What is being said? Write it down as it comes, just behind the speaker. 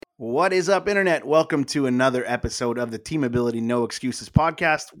What is up, Internet? Welcome to another episode of the Team Ability No Excuses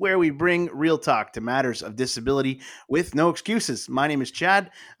podcast, where we bring real talk to matters of disability with no excuses. My name is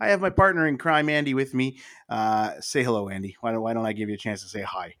Chad. I have my partner in crime, Andy, with me. Say hello, Andy. Why don't I give you a chance to say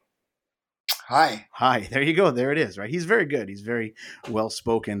hi? Hi. Hi. There you go. There it is, right? He's very good. He's very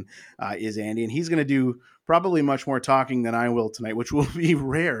well-spoken, is Andy. And he's going to do probably much more talking than I will tonight, which will be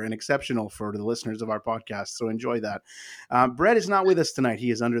rare and exceptional for the listeners of our podcast. So enjoy that. Brett is not with us tonight.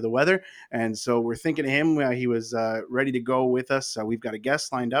 He is under the weather. And so we're thinking of him. He was ready to go with us. We've got a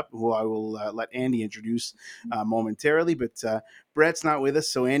guest lined up who I will let Andy introduce momentarily. But Brett's not with us.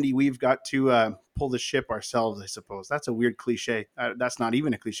 So, Andy, we've got to pull the ship ourselves, I suppose. That's a weird cliche. That's not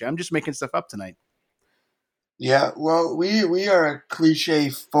even a cliche. I'm just making stuff up tonight. Yeah, well, we are a cliche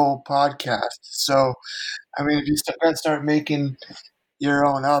full podcast. So, I mean, if you start making your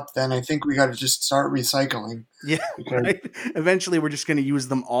own up, then I think we got to just start recycling. Yeah, Because, right. Eventually, we're just going to use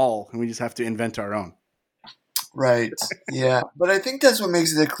them all, and we just have to invent our own. right. Yeah. But I think that's what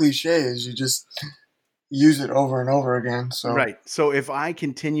makes it a cliche is you just use it over and over again. So, Right. So if I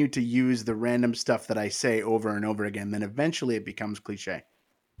continue to use the random stuff that I say over and over again, then eventually it becomes cliche.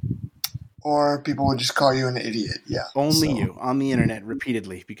 or people would just call you an idiot. Yeah. Only So, you on the internet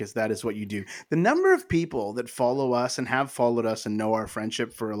repeatedly, because that is what you do. The number of people that follow us and have followed us and know our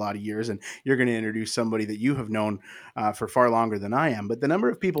friendship for a lot of years, and you're going to introduce somebody that you have known for far longer than I am, but the number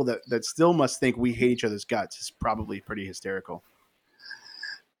of people that still must think we hate each other's guts is probably pretty hysterical.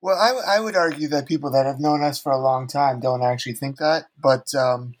 well, I would argue that people that have known us for a long time don't actually think that, but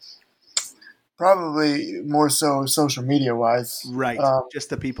probably more so social media wise. Right.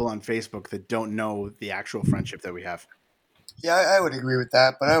 Just the people on Facebook that don't know the actual friendship that we have. Yeah, I would agree with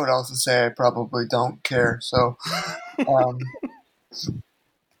that, but I would also say I probably don't care. So, um,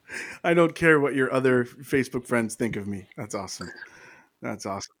 I don't care what your other Facebook friends think of me. That's awesome. That's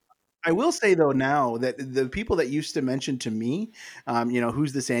awesome. I will say though now that the people that used to mention to me,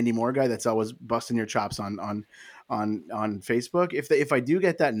 who's this Andy Moore guy that's always busting your chops on Facebook. If I do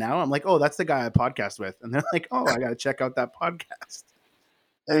get that now, I'm like, oh, that's the guy I podcast with, and they're like, oh, I got to check out that podcast.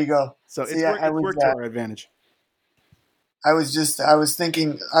 there you go. So See, it's worked to our advantage. I was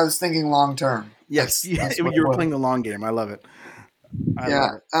thinking long term. Yes, you were playing the long game. I love it. I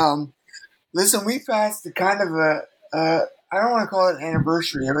love it. Listen, we passed a kind of I don't want to call it an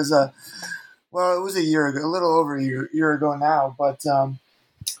anniversary. It was it was a year ago, a little over a year ago now, but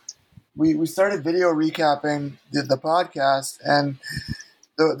we started video recapping the podcast, and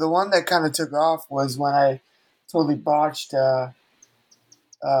the one that kind of took off was when I totally botched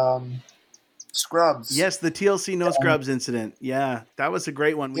Scrubs. Yes, the TLC No Scrubs incident. Yeah, that was a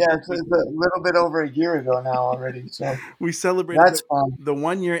great one. It's a little bit over a year ago now already. So we celebrated that's fun. The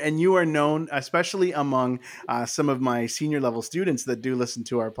 1 year, and you are known, especially among some of my senior level students that do listen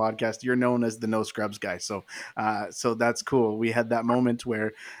to our podcast. You're known as the No Scrubs guy. So that's cool. We had that moment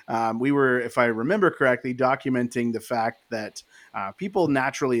where we were, if I remember correctly, documenting the fact that people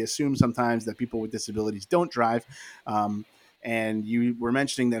naturally assume sometimes that people with disabilities don't drive. And you were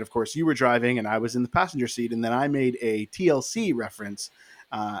mentioning that, of course, you were driving and I was in the passenger seat. And then I made a TLC reference.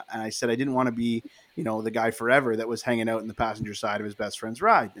 And I said I didn't want to be, the guy forever that was hanging out in the passenger side of his best friend's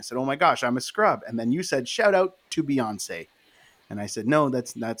ride. And I said, oh, my gosh, I'm a scrub. And then you said, shout out to Beyonce. And I said, no,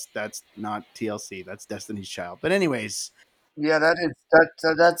 that's not TLC. That's Destiny's Child. But anyways. Yeah,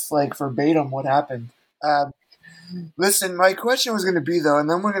 that's like verbatim what happened. Listen, my question was going to be, though, and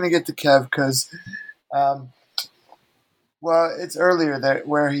then we're going to get to Kev because well, it's earlier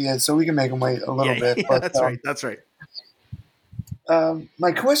where he is, so we can make him wait a little bit. But, that's right. That's right.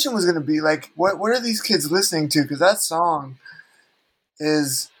 My question was going to be like, what are these kids listening to? Because that song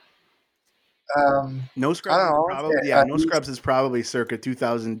is No Scrubs. I don't know. No Scrubs is probably circa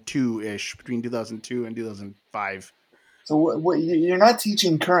 2002-ish, between 2002 and 2005. So you're not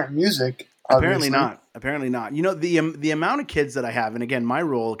teaching current music? Obviously. Apparently not. The amount of kids that I have, and again, my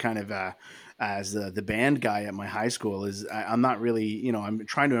role kind of as the band guy at my high school is I'm not really, I'm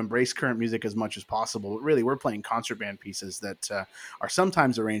trying to embrace current music as much as possible. But really, we're playing concert band pieces that are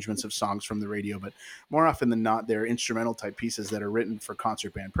sometimes arrangements of songs from the radio, but more often than not, they're instrumental type pieces that are written for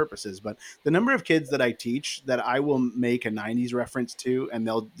concert band purposes. But the number of kids that I teach that I will make a 90s reference to and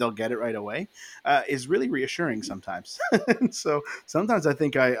they'll get it right away is really reassuring sometimes. So sometimes I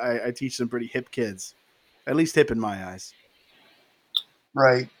think I teach some pretty hip kids, at least hip in my eyes.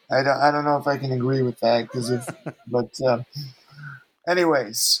 Right. I don't know if I can agree with that but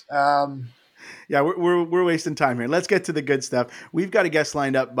anyways. Yeah, we're wasting time here. Let's get to the good stuff. We've got a guest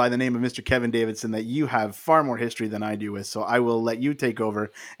lined up by the name of Mr. Kevin Davidson that you have far more history than I do with. So I will let you take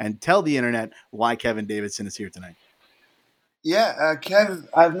over and tell the internet why Kevin Davidson is here tonight. Yeah, Kev.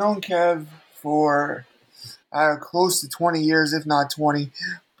 I've known Kev for close to 20 years, if not 20.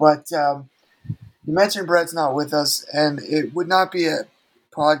 But you mentioned Brett's not with us, and it would not be a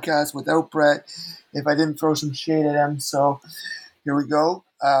podcast without Brett if I didn't throw some shade at him. So here we go.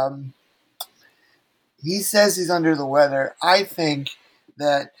 He says he's under the weather. I think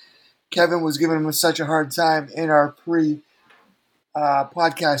that Kevin was giving him such a hard time in our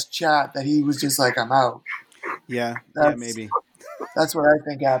podcast chat that he was just like, "I'm out." Yeah, maybe That's what I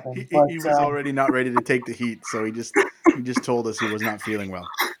think happened. But he was already not ready to take the heat, so he just told us he was not feeling well.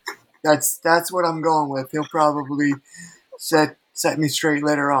 that's what I'm going with. He'll probably set me straight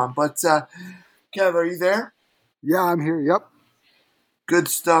later on. But Kev, are you there? Yeah, I'm here. Yep. Good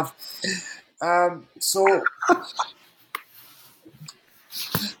stuff. So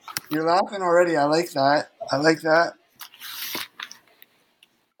you're laughing already. I like that.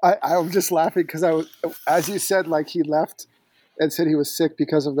 I'm just laughing because I was, as you said, like he left and said he was sick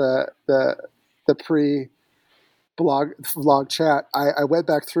because of the pre vlog chat. I went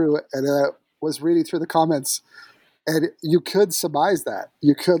back through and was reading through the comments, and you could surmise that.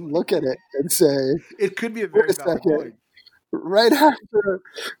 You could look at it and say it could be a very valid point. Right after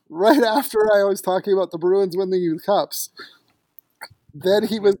I was talking about the Bruins winning the cups, then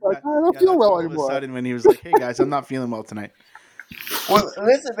he was like, "I don't feel well anymore." All of a sudden, when he was like, "Hey guys, I'm not feeling well tonight." Well,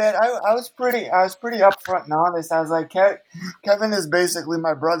 listen, man, I was pretty upfront and honest. I was like, Kevin is basically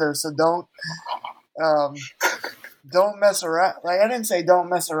my brother, so don't mess around. Like, I didn't say don't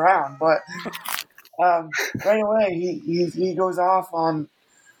mess around, but right away he goes off on.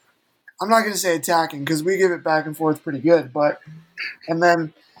 I'm not going to say attacking because we give it back and forth pretty good, and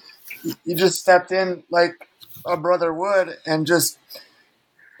then you just stepped in like a brother would and just,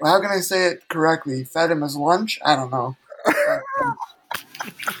 well, how can I say it correctly? Fed him his lunch? I don't know.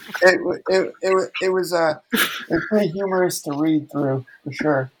 It was pretty humorous to read through for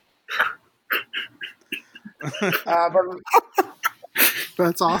sure. But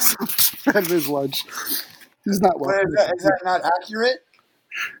that's awesome. Fed him his lunch. He's not well. Is that not accurate?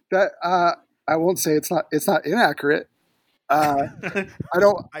 That I won't say it's not inaccurate. I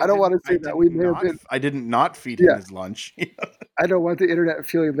don't want to say that we may have been. I didn't not feed him his lunch. I don't want the internet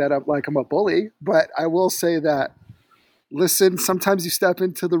feeling that I'm a bully, but I will say that. Listen, sometimes you step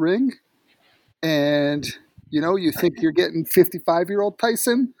into the ring, and you think you're getting 55-year-old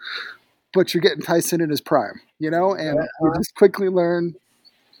Tyson, but you're getting Tyson in his prime. And you just quickly learn.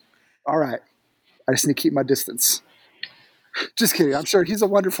 All right, I just need to keep my distance. Just kidding. I'm sure he's a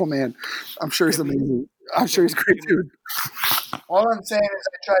wonderful man. I'm sure he's amazing. I'm sure he's a great dude. All I'm saying is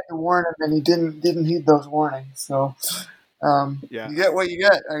I tried to warn him and he didn't heed those warnings. So you get what you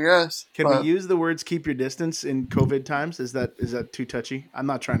get, I guess. Can we use the words "keep your distance" in COVID times? Is that too touchy? I'm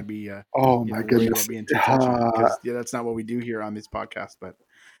not trying to be. Oh my goodness, being too touchy because that's not what we do here on this podcast. But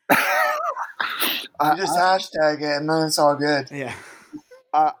you just hashtag it and then it's all good. Yeah.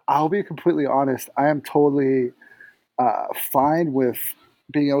 I'll be completely honest. I am totally fine with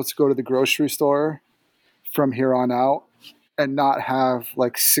being able to go to the grocery store from here on out and not have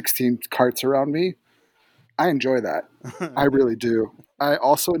like 16 carts around me. I enjoy that. I really do. I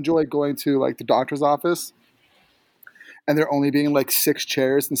also enjoy going to like the doctor's office and there only being like 6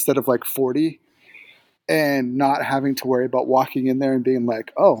 chairs instead of like 40 and not having to worry about walking in there and being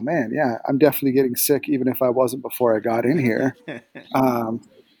like, oh man, yeah, I'm definitely getting sick even if I wasn't before I got in here.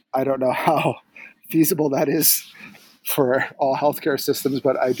 I don't know how feasible that is for all healthcare systems,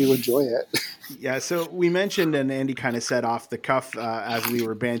 but I do enjoy it. Yeah, so we mentioned, and Andy kind of said off the cuff as we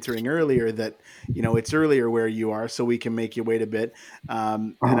were bantering earlier that, it's earlier where you are, so we can make you wait a bit.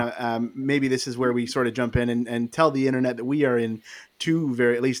 And maybe this is where we sort of jump in and tell the internet that we are in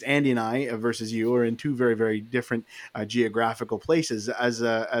at least Andy and I versus you are in 2 very, very different geographical places.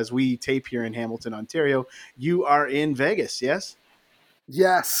 As we tape here in Hamilton, Ontario, you are in Vegas, yes?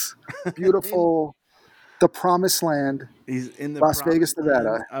 Yes. Beautiful. The promised land. He's in the Las Vegas,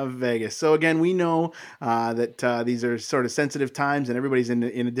 Nevada. Of Vegas. So again, we know that these are sort of sensitive times, and everybody's in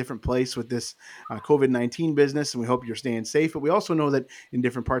a different place with this COVID-19 business, and we hope you're staying safe. But we also know that in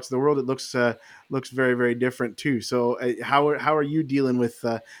different parts of the world, it looks very, very different too. So how are you dealing with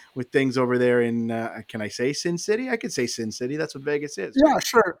things over there in? Can I say Sin City? I could say Sin City. That's what Vegas is. Yeah,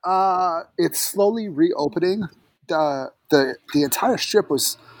 sure. It's slowly reopening. The entire strip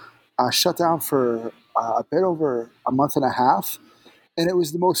was shut down for a bit over a month and a half, and it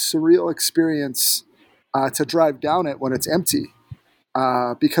was the most surreal experience to drive down it when it's empty.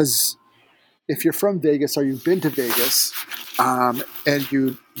 Because if you're from Vegas or you've been to Vegas, and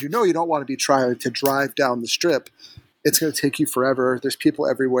you don't want to be trying to drive down the strip, it's going to take you forever. There's people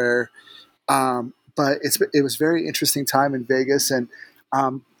everywhere. but it was very interesting time in Vegas. And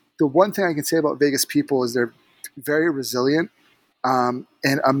the one thing I can say about Vegas people is they're very resilient and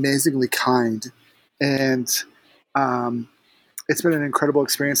amazingly kind. And it's been an incredible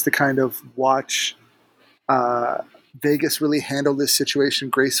experience to kind of watch Vegas really handle this situation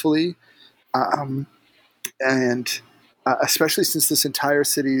gracefully. And especially since this entire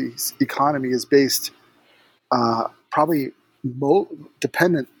city's economy is based probably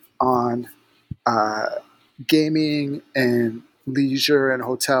dependent on gaming and leisure and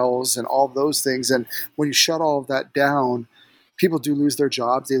hotels and all of those things. And when you shut all of that down, people do lose their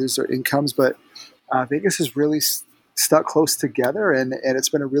jobs, they lose their incomes. But Vegas is really stuck close together, and it's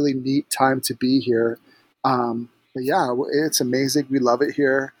been a really neat time to be here. But yeah, it's amazing. We love it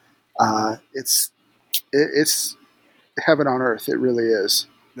here. It's heaven on earth. It really is.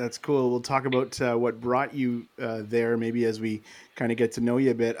 That's cool. We'll talk about what brought you there, maybe as we kind of get to know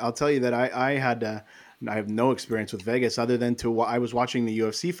you a bit. I'll tell you that I have no experience with Vegas other than I was watching the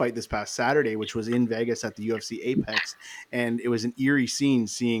UFC fight this past Saturday, which was in Vegas at the UFC Apex, and it was an eerie scene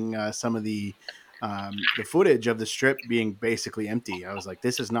seeing some of the footage of the strip being basically empty. I was like,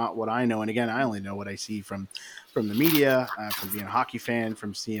 this is not what I know. And again, I only know what I see from the media, from being a hockey fan,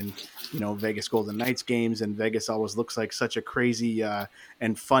 from seeing, Vegas Golden Knights games. And Vegas always looks like such a crazy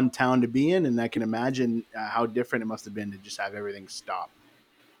and fun town to be in. And I can imagine how different it must have been to just have everything stop.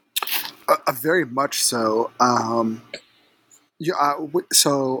 Very much so.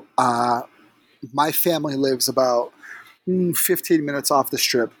 My family lives about 15 minutes off the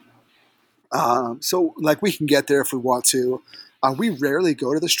strip. So like we can get there if we want to. We rarely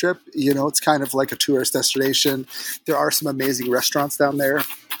go to the strip. It's kind of like a tourist destination. There are some amazing restaurants down there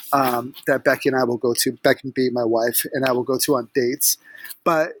that Becky and I will go to. Becky being my wife, and I will go to on dates.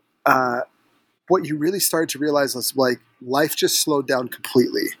 But what you really started to realize is like life just slowed down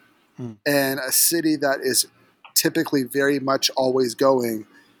completely. And a city that is typically very much always going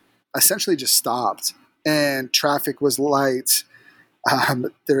essentially just stopped, and traffic was light.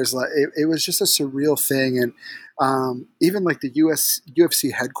 It was just a surreal thing. And even like the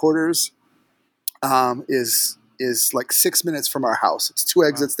UFC headquarters is like 6 minutes from our house. It's 2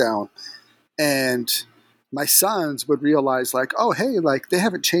 exits down. And my sons would realize like, oh, hey, like they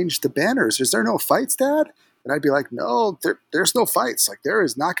haven't changed the banners. Is there no fights, Dad? And I'd be like, no, there's no fights. Like there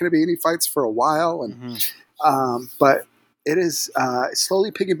is not going to be any fights for a while. And but it is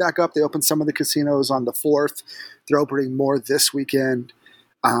slowly picking back up. They opened some of the casinos on the 4th. They're opening more this weekend.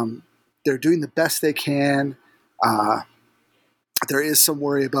 They're doing the best they can. There is some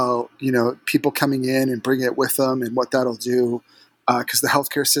worry about people coming in and bringing it with them and what that'll do, because the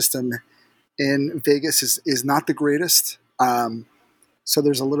healthcare system in Vegas is not the greatest. So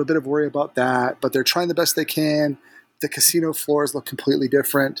there's a little bit of worry about that, but they're trying the best they can. The casino floors look completely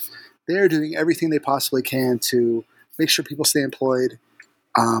different. They're doing everything they possibly can to make sure people stay employed,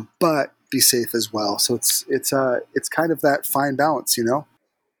 but be safe as well. So it's kind of that fine balance,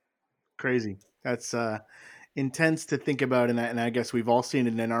 Crazy. That's intense to think about, and I guess we've all seen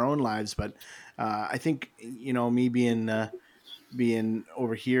it in our own lives. But I think me being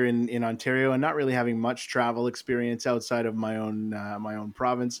over here in Ontario and not really having much travel experience outside of my own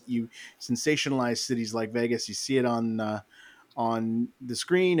province, you sensationalize cities like Vegas. You see it on the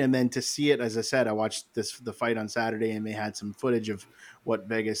screen, and then to see it, as I said, I watched the fight on Saturday, and they had some footage of what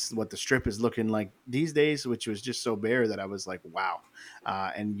the strip is looking like these days, which was just so bare that I was like, wow.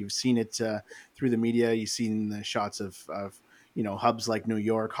 And you've seen it through the media. You've seen the shots of hubs like New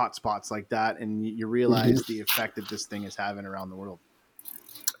York, hotspots like that, and you realize the effect that this thing is having around the world.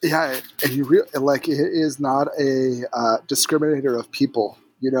 Yeah, and it is not a discriminator of people.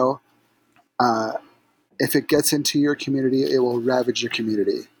 If it gets into your community, it will ravage your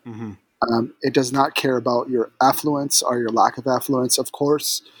community. It does not care about your affluence or your lack of affluence. Of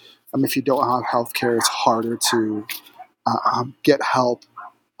course, if you don't have health care, it's harder to get help.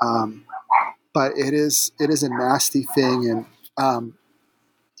 But it is a nasty thing. And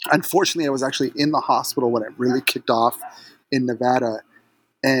unfortunately, I was actually in the hospital when it really kicked off in Nevada.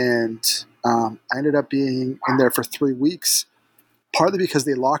 And I ended up being in there for 3 weeks, partly because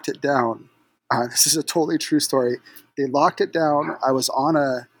they locked it down. This is a totally true story. They locked it down. I was on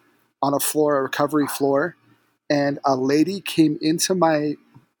a floor, a recovery floor, and a lady came into my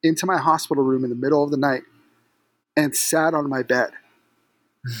hospital room in the middle of the night and sat on my bed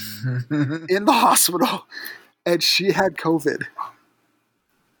in the hospital, and she had COVID.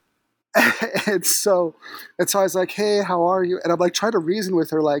 and so I was like, "Hey, how are you?" And I'm like trying to reason with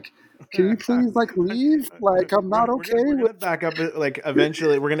her, like, "Can you please like leave? Like, I'm not okay we're with." gonna back up. Like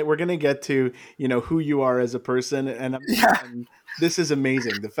eventually, we're gonna get to who you are as a person, Yeah, and this is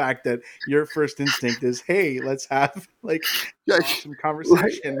amazing. The fact that your first instinct is, "Hey, let's have like yeah, an awesome like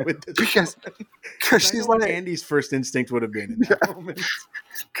conversation with this because woman." because Because I she's know what like, Andy's first instinct would have been in yeah, that moment.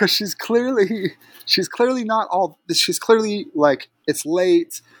 because she's clearly not all. She's clearly like it's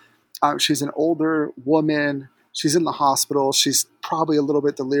late. She's an older woman. She's in the hospital. She's probably a little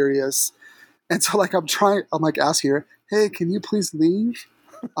bit delirious. And so like I'm like asking her, "Hey, can you please leave?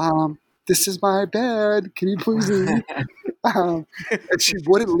 This is my bed. Can you please leave?" And she She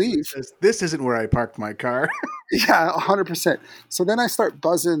wouldn't basically leave. says, "This isn't where I parked my car." Yeah, 100%. So then I start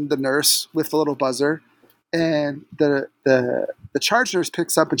buzzing the nurse with the little buzzer, and the charge nurse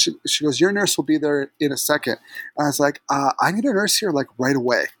picks up and she goes, "Your nurse will be there in a second." And I was like, "I need a nurse here like right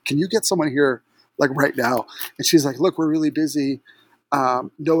away. Can you get someone here like right now?" And she's like, "Look, we're really busy. No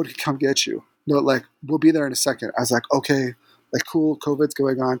one can come get you. No, like we'll be there in a second." I was like, "Okay, like cool. COVID's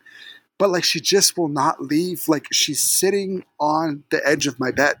going on." But like she just will not leave. Like she's sitting on the edge of my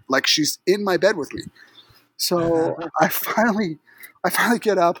bed. Like she's in my bed with me. So I finally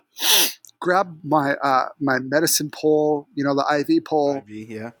get up, grab my medicine pole, the IV pole, IV,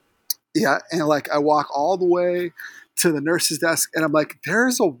 yeah. yeah, and like I walk all the way to the nurse's desk, and I'm like,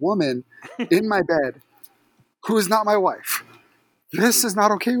 "There's a woman in my bed who is not my wife. This is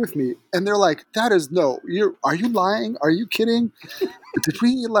not okay with me." And they're like, "That is no. Are you lying? Are you kidding? Did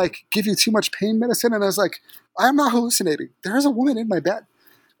we like give you too much pain medicine?" And I was like, "I'm not hallucinating. There is a woman in my bed."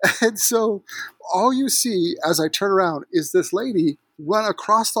 And so all you see as I turn around is this lady run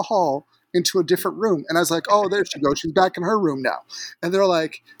across the hall into a different room. And I was like, "Oh, there she goes. She's back in her room now." And they're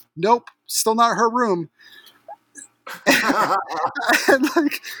like, "Nope, still not her room." And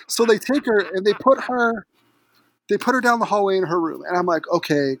like, so they take her and they put her down the hallway in her room. And I'm like,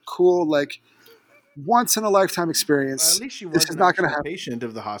 "Okay, cool. Like once in a lifetime Well, at experience. least she This was is an not going to actual happen." patient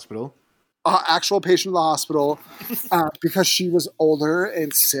of the hospital. Actual patient of the hospital because she was older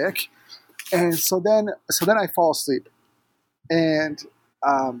and sick. And so then I fall asleep, and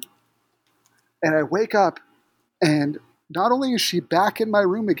um, and I wake up, and not only is she back in my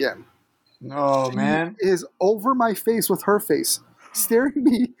room again, Oh she man. is over my face with her face, staring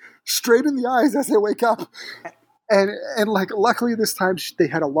me straight in the eyes as I wake up. And like luckily this time they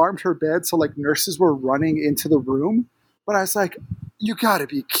had alarmed her bed, so like nurses were running into the room. But I was like, "You got to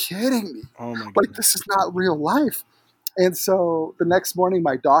be kidding me! Oh my Like goodness. this is not real life." And so the next morning,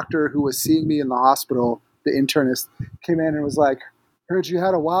 my doctor, who was seeing me in the hospital, the internist, came in and was like, "Heard you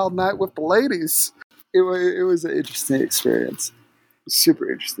had a wild night with the ladies." It was an interesting experience,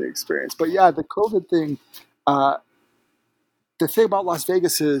 super interesting experience. But yeah, the COVID thing. Uh, the thing about Las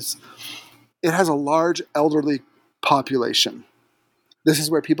Vegas is it has a large elderly population. This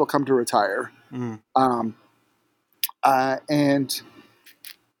is where people come to retire, Mm. and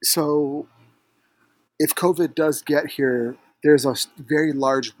so if COVID does get here, there's a very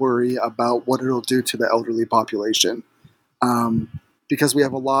large worry about what it'll do to the elderly population. Because we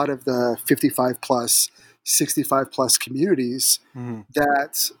have a lot of the 55 plus, 65 plus communities Mm.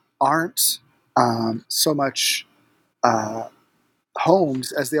 that aren't so much uh,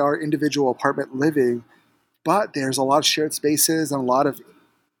 homes as they are individual apartment living, but there's a lot of shared spaces and a lot of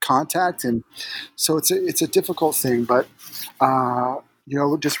contact, and so it's a difficult thing. But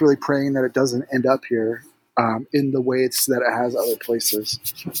just really praying that it doesn't end up here in the ways that it has other places.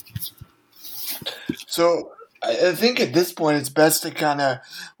 So I think at this point it's best to kind of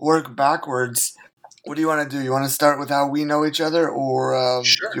work backwards. What do you want to do? You want to start with how we know each other, or do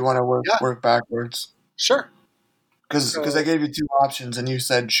Sure. you want to Yeah. work backwards? Sure. Because I gave you two options and you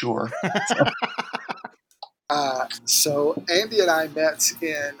said sure. So Andy and I met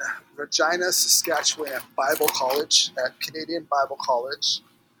in Regina, Saskatchewan Bible College at Canadian Bible College.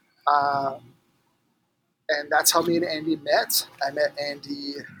 And that's how me and Andy met. I met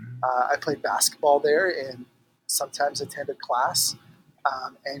Andy. I played basketball there and sometimes attended class.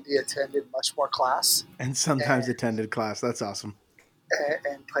 Andy attended much more class And sometimes and, attended class. That's awesome.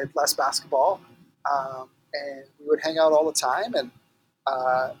 and played less basketball. And we would hang out all the time. And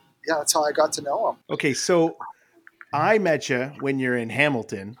yeah, that's how I got to know him. Okay, so I met you when you're in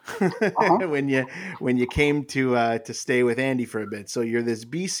Hamilton, Uh-huh. when you came to stay with Andy for a bit. So you're this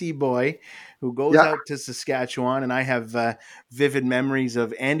BC boy who goes Yeah. out to Saskatchewan, and I have vivid memories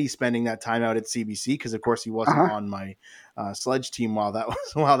of Andy spending that time out at CBC because, of course, he wasn't Uh-huh. on my sledge team while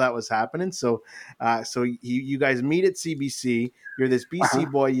that was happening. So you guys meet at CBC. You're this BC Uh-huh.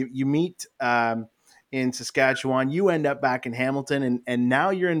 boy. You meet. in Saskatchewan. You end up back in Hamilton, and now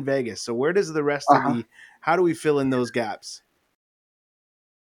you're in Vegas. So where does the rest of how do we fill in those gaps?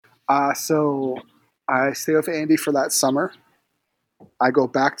 So I stay with Andy for that summer. I go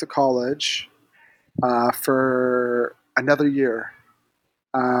back to college for another year.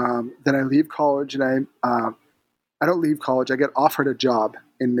 Then I leave college, and I don't leave college. I get offered a job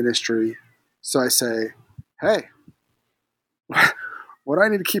in ministry. So I say, hey, what do I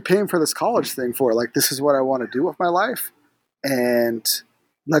need to keep paying for this college thing for? Like, this is what I want to do with my life. And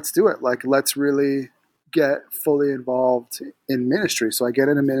let's do it. Like, let's really get fully involved in ministry. So I get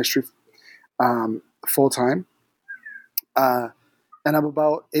into ministry full time. And I'm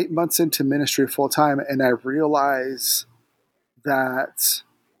about 8 months into ministry full time. And I realize that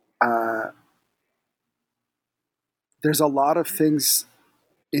there's a lot of things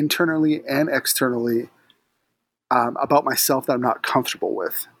internally and externally about myself that I'm not comfortable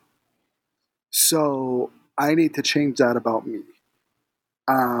with. So I need to change that about me.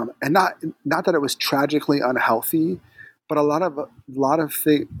 And not that it was tragically unhealthy, but a lot of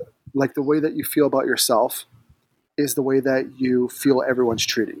things, like the way that you feel about yourself is the way that you feel everyone's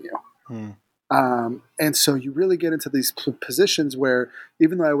treating you. And so you really get into these positions where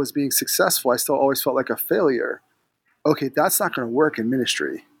even though I was being successful, I still always felt like a failure. Okay, that's not going to work in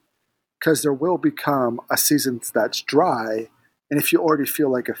ministry, because there will become a season that's dry. And if you already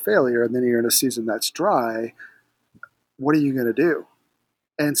feel like a failure and then you're in a season that's dry, what are you going to do?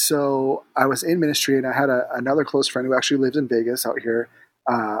 And so I was in ministry, and I had another close friend who actually lives in Vegas out here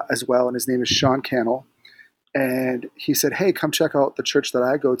as well. And his name is Sean Cannell. And he said, hey, come check out the church that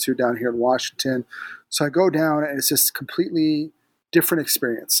I go to down here in Washington. So I go down, and it's just completely different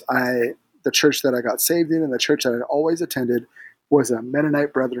experience. The church that I got saved in and the church that I always attended was a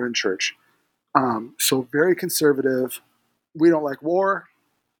Mennonite Brethren church. So very conservative. We don't like war.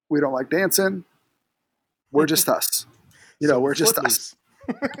 We don't like dancing. We're just us. We're just us.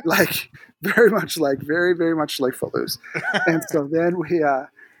 Like very, very much like Footloose. And so then we,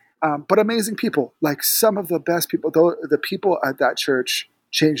 but amazing people, like some of the best people, the people at that church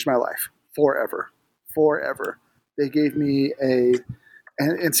changed my life forever. They gave me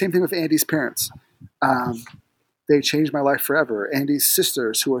and same thing with Andy's parents. They changed my life forever. Andy's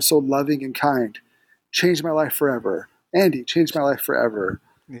sisters, who are so loving and kind, changed my life forever. Andy changed my life forever.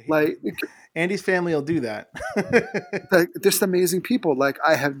 Like Andy's family will do that. Like, just amazing people. Like,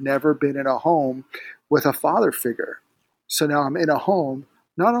 I have never been in a home with a father figure. So now I'm in a home,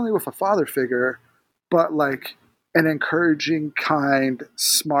 not only with a father figure, but like an encouraging, kind,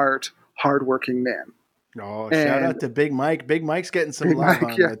 smart, hardworking man. Oh, shout out to Big Mike. Big Mike's getting some love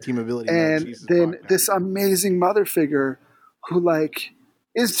on Team Ability. And then this amazing mother figure who like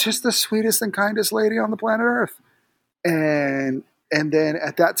is just the sweetest and kindest lady on the planet Earth. And then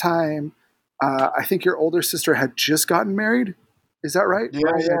at that time, I think your older sister had just gotten married. Is that right? Yeah,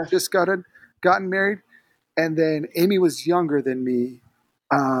 yeah. Had just gotten married. And then Amy was younger than me,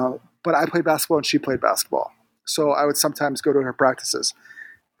 but I played basketball and she played basketball. So I would sometimes go to her practices.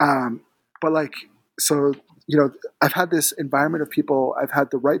 But like, so, I've had this environment of people. I've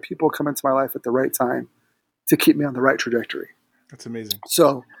had the right people come into my life at the right time to keep me on the right trajectory. That's amazing.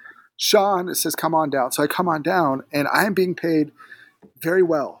 So Sean says, come on down. So I come on down, and I am being paid very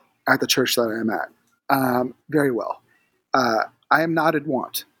well at the church that I am at. Very well. I am not in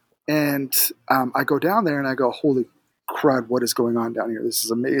want. And I go down there and I go, holy crud, what is going on down here? This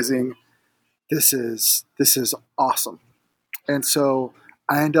is amazing. This is awesome. And so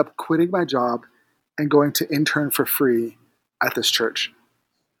I end up quitting my job and going to intern for free at this church.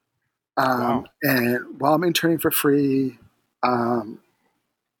 Wow. And while I'm interning for free, I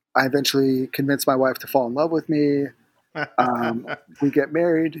eventually convinced my wife to fall in love with me. We get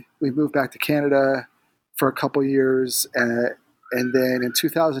married. We move back to Canada for a couple years. And then in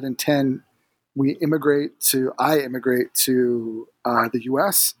 2010, I immigrate to the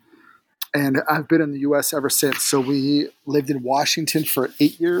U.S., and I've been in the U.S. ever since. So we lived in Washington for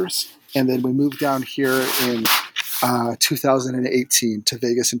 8 years, and then we moved down here in 2018 to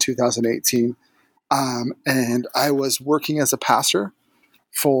Vegas in 2018. And I was working as a pastor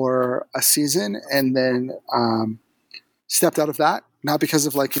for a season, and then stepped out of that, not because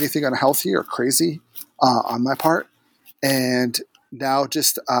of like anything unhealthy or crazy on my part. And now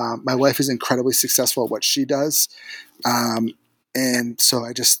just my wife is incredibly successful at what she does. And so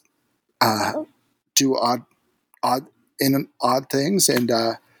I just do odd things and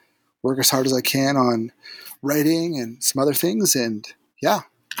work as hard as I can on writing and some other things. And yeah.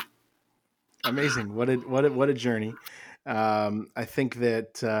 Amazing. What a journey. I think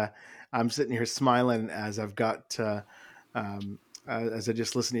that I'm sitting here smiling as I've got As I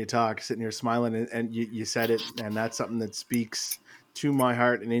just listen to you talk, sitting here smiling, and you said it, and that's something that speaks to my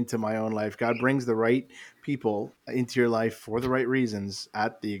heart and into my own life. God brings the right people into your life for the right reasons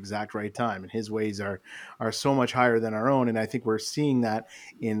at the exact right time, and His ways are so much higher than our own. And I think we're seeing that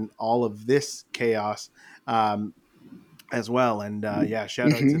in all of this chaos. As well. And yeah,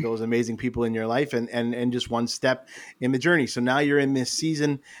 shout out to Mm-hmm. those amazing people in your life, and just one step in the journey. So now you're in this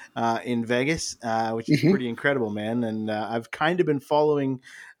season in Vegas, which is Mm-hmm. pretty incredible, man. And I've kind of been following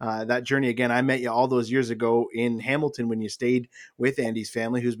that journey again. I met you all those years ago in Hamilton when you stayed with Andy's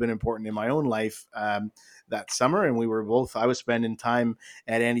family, who's been important in my own life. That summer, and I was spending time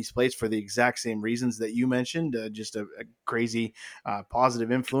at Andy's place for the exact same reasons that you mentioned, just a crazy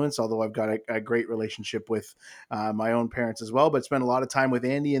positive influence, although I've got a great relationship with my own parents as well, but spent a lot of time with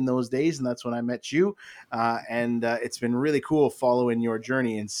Andy in those days, and that's when I met you. And it's been really cool following your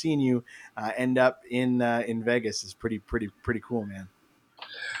journey, and seeing you end up in Vegas is pretty cool, man.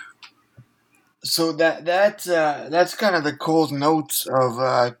 So that's kind of the Cole's notes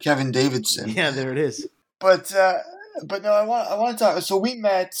of Kevin Davidson. Yeah, there it is. But no, I want to talk. So we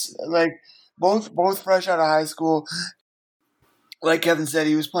met like both fresh out of high school. Like Kevin said,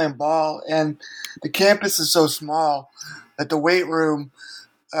 he was playing ball, and the campus is so small that the weight room,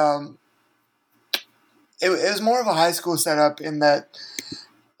 it was more of a high school setup in that,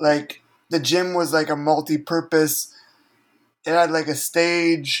 like, the gym was like a multi-purpose. It had like a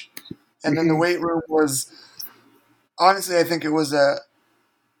stage, and then the weight room was, honestly, I think it was a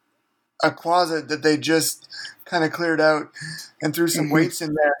closet that they just kind of cleared out and threw some weights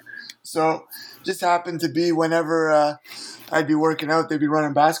in there. So just happened to be whenever I'd be working out, they'd be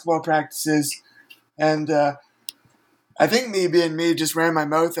running basketball practices. And I think me being me just ran my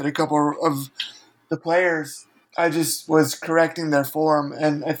mouth at a couple of the players. I just was correcting their form.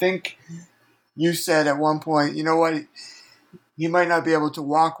 And I think you said at one point, you know what, he might not be able to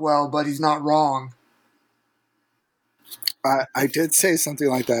walk well, but he's not wrong. I did say something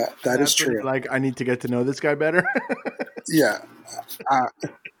like that. That is true. Like, I need to get to know this guy better. Yeah.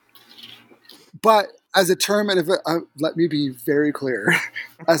 But as a term, and let me be very clear,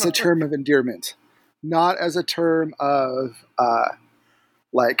 as a term of endearment, not as a term of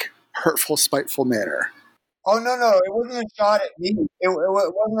like hurtful, spiteful manner. Oh, no, it wasn't a shot at me. It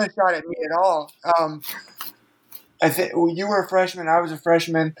wasn't a shot at me at all. I think you were a freshman, I was a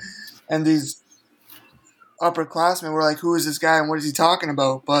freshman, and these upperclassmen were like, "Who is this guy and what is he talking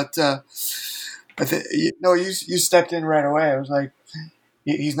about?" But I think you stepped in right away. I was like,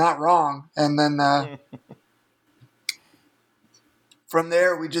 "He's not wrong." And then from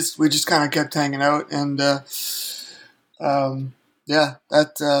there, we just kind of kept hanging out, and yeah,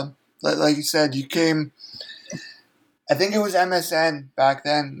 that like you said, you came. I think it was MSN back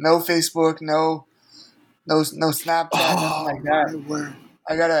then. No Facebook, no Snapchat, nothing like that.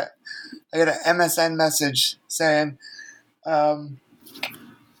 I got a MSN message saying,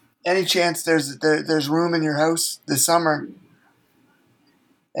 "Any chance there's room in your house this summer?"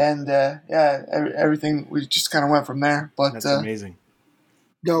 And yeah, everything, we just kind of went from there. But that's amazing.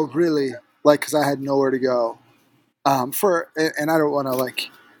 No, really, like, because I had nowhere to go. And I don't want to like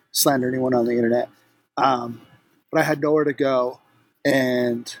slander anyone on the internet, but I had nowhere to go,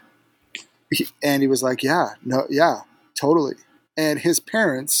 and he was like, "Yeah, no, yeah, totally." And his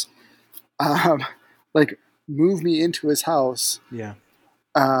parents, like, moved me into his house. Yeah.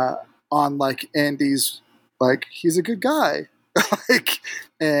 On like Andy's, like, he's a good guy, like,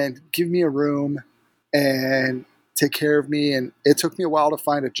 and give me a room and take care of me. And it took me a while to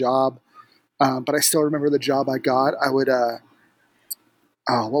find a job, but I still remember the job I got. I would,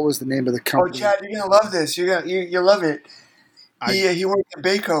 what was the name of the company? Oh, Chad, you're gonna love this. You'll love it. He worked at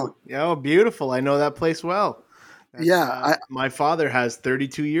Baycoat. Oh, beautiful! I know that place well. Yeah, my father has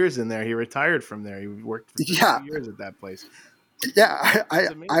 32 years in there. He retired from there. He worked for 32 years at that place. Yeah,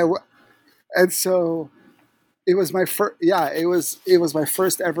 and so it was my first. Yeah, it was my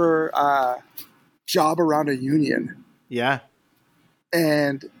first ever job around a union. Yeah,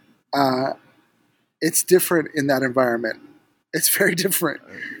 and it's different in that environment. It's very different.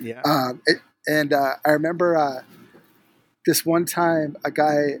 Yeah, I remember this one time a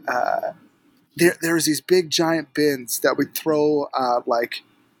guy. There was these big giant bins that we'd throw like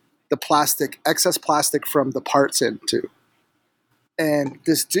the excess plastic from the parts into. And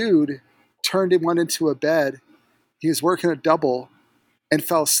this dude turned one into a bed. He was working a double and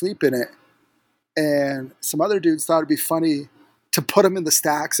fell asleep in it. And some other dudes thought it'd be funny to put him in the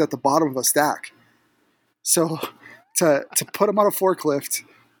stacks at the bottom of a stack. So to put him on a forklift,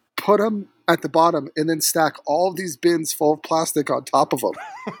 put him at the bottom, and then stack all of these bins full of plastic on top of them.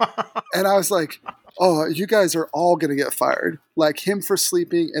 And I was like, oh, you guys are all going to get fired. Like him for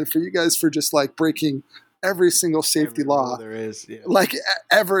sleeping and for you guys for just like breaking every single safety law there is, like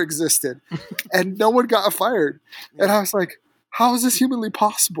ever existed. And no one got fired. And I was like, how is this humanly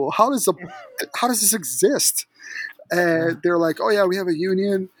possible? How does this exist? And they're like, oh yeah, we have a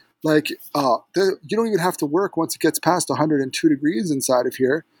union. Like, you don't even have to work once it gets past 102 degrees inside of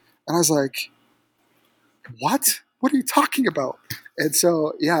here. And I was like, what? What are you talking about? And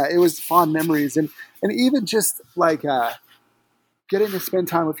so, yeah, it was fond memories. And even just like getting to spend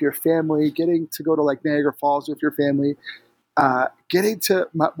time with your family, getting to go to like Niagara Falls with your family, getting to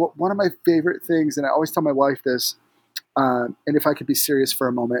one of my favorite things, and I always tell my wife this, and if I could be serious for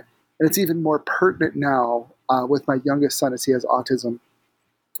a moment, and it's even more pertinent now with my youngest son as he has autism,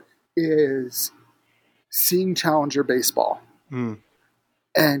 is seeing Challenger baseball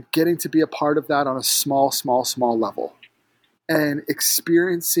and getting to be a part of that on a small level and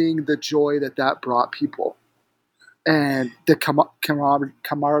experiencing the joy that brought people and the camaraderie,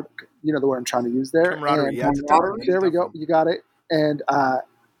 you know the word I'm trying to use there. Camaraderie, There we go. You got it. And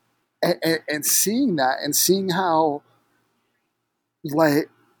seeing that and seeing how like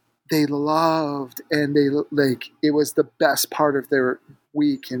they loved and they like it was the best part of their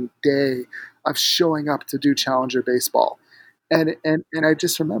week and day of showing up to do Challenger baseball. And I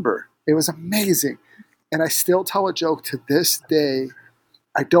just remember it was amazing. And I still tell a joke to this day.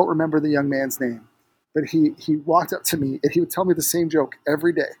 I don't remember the young man's name, but he walked up to me and he would tell me the same joke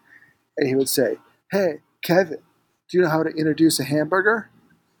every day. And he would say, hey, Kevin, do you know how to introduce a hamburger?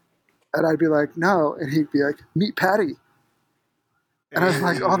 And I'd be like, no. And he'd be like, meet Patty. And I was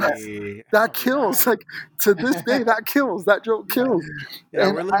like, oh, that kills. Like to this day, that kills. That joke kills. Yeah,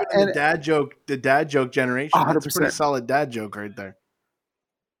 and we're living in the dad joke generation. 100%. That's a pretty solid dad joke right there.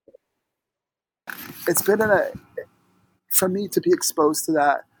 It's been for me to be exposed to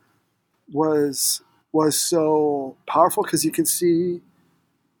that was so powerful because you can see,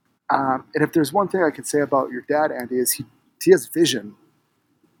 and if there's one thing I could say about your dad, Andy, is he has vision.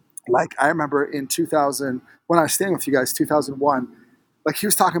 Like I remember in 2000 when I was staying with you guys, 2001. Like he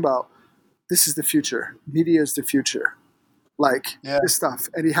was talking about, this is the future. Media is the future. Like this stuff.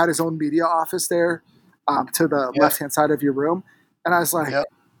 And he had his own media office there to the left-hand side of your room. And I was like,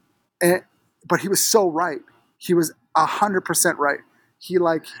 but he was so right. He was 100% right. He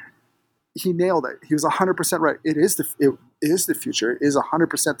nailed it. He was 100% right. It is the future. It is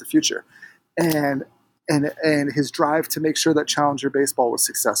 100% the future. And his drive to make sure that Challenger baseball was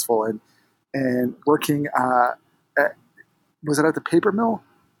successful and working was it at the paper mill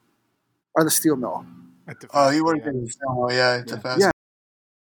or the steel mill? He worked in the steel mill. Yeah, it's a fast. Yeah.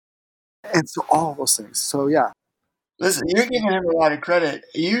 And so all those things. So yeah. Listen, you're giving him a lot of credit.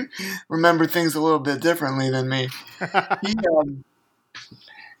 You remember things a little bit differently than me. I'm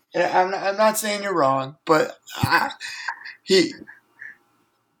not saying you're wrong, but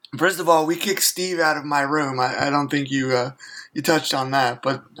first of all, we kicked Steve out of my room. I don't think you touched on that,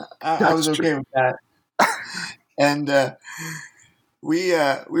 but I was okay with that. And we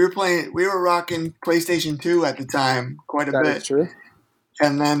were rocking PlayStation 2 at the time quite a bit. That's true.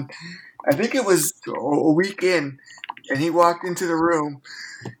 And then I think it was a week in, and he walked into the room.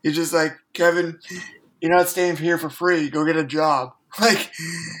 He's just like, Kevin, you're not staying here for free. Go get a job. Like,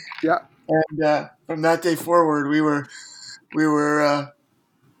 yeah. And from that day forward, we were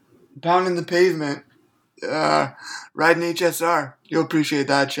pounding the pavement, riding HSR. You'll appreciate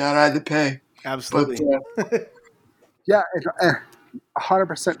that, Chad. I had to pay. Absolutely. But, yeah,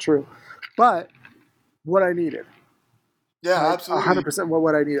 100% true. But what I needed. Yeah, absolutely. 100%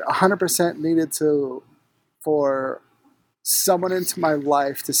 what I needed. 100% needed for someone into my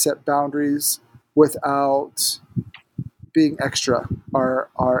life to set boundaries without being extra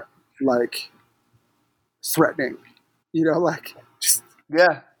or like threatening. You know, like just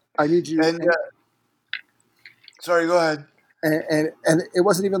I need you. And sorry, go ahead. And it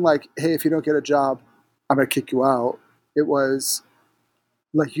wasn't even like, hey, if you don't get a job, I'm gonna kick you out. It was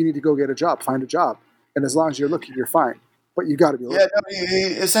like, you need to go get a job, find a job, and as long as you're looking, you're fine. But you got to be looking. Yeah, no,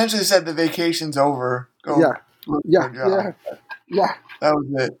 he essentially said the vacation's over. Go yeah. That was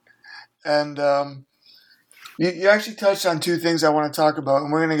it. And you actually touched on two things I want to talk about,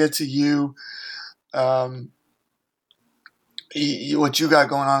 and we're going to get to you, what you got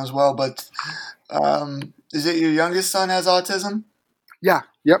going on as well. But is it your youngest son has autism? Yeah.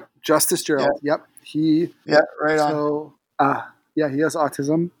 Yep. Justice Gerald. Yeah. Yep. He. Yeah. Right on. So he has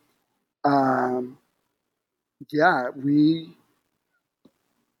autism. Yeah,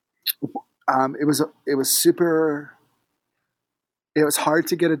 it was hard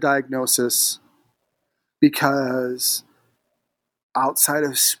to get a diagnosis because outside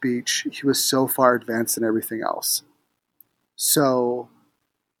of speech, he was so far advanced in everything else. So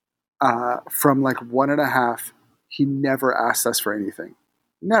from like 1.5, he never asked us for anything.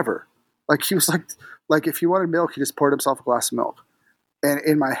 Never. Like he was like if he wanted milk, he just poured himself a glass of milk. And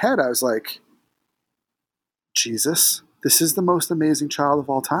in my head, I was like, Jesus, this is the most amazing child of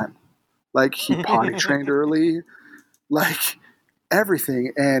all time. Like he potty trained early, like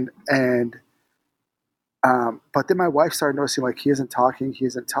everything. But then my wife started noticing like he isn't talking.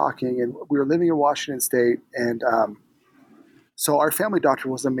 And we were living in Washington State. And so our family doctor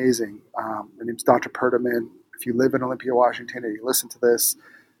was amazing. Her name's Dr. Perdaman. If you live in Olympia, Washington, and you listen to this,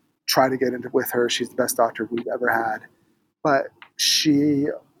 try to get into with her. She's the best doctor we've ever had. But she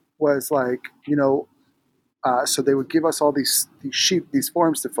was like, so they would give us all these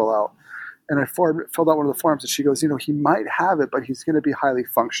forms to fill out. And I filled out one of the forms, and she goes, he might have it, but he's going to be highly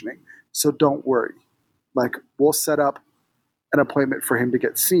functioning. So don't worry. Like, we'll set up an appointment for him to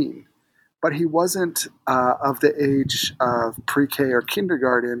get seen. But he wasn't of the age of pre-K or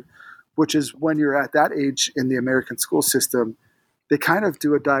kindergarten, which is when you're at that age in the American school system, they kind of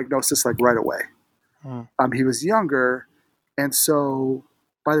do a diagnosis like right away. He was younger, and so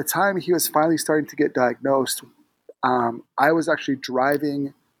by the time he was finally starting to get diagnosed, I was actually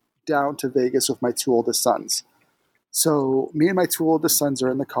driving down to Vegas with my 2 oldest sons. So me and my 2 oldest sons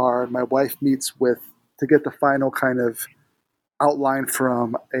are in the car, and my wife meets to get the final kind of outline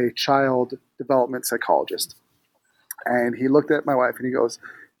from a child development psychologist. And he looked at my wife and he goes,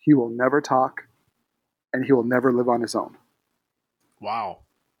 he will never talk and he will never live on his own. Wow.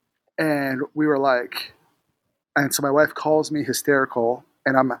 And we were like, and so my wife calls me hysterical,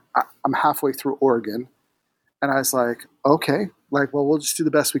 and I'm halfway through Oregon, and I was like, okay, like, well, we'll just do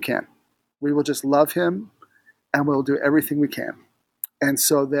the best we can. We will just love him and we'll do everything we can. And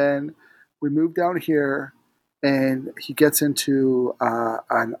so then we moved down here, and he gets into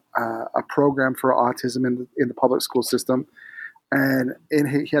a program for autism in the public school system. And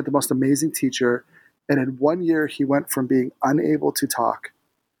he had the most amazing teacher. And in 1 year, he went from being unable to talk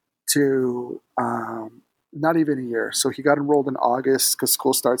to not even a year. So he got enrolled in August because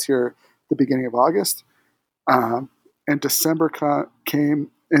school starts here the beginning of August. And December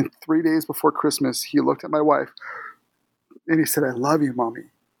came, and 3 days before Christmas, he looked at my wife and he said, I love you, Mommy.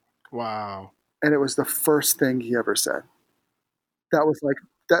 Wow. And it was the first thing he ever said. That was like,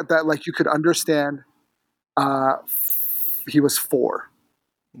 that like you could understand. He was 4.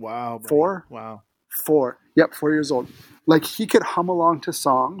 Wow. Buddy. 4? Wow. 4. Yep, 4 years old. Like he could hum along to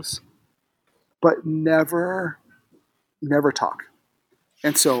songs, but never talk.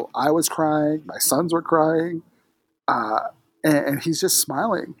 And so I was crying. My sons were crying. And he's just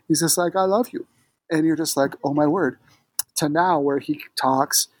smiling. He's just like, I love you. And you're just like, oh my word. To now where he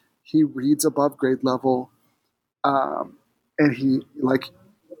talks, he reads above grade level. And he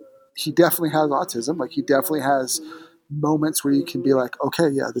definitely has autism. Like he definitely has moments where you can be like, okay,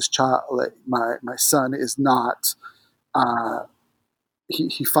 yeah, this child, like my son is not,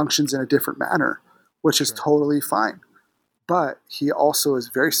 he functions in a different manner, which is totally fine. But he also is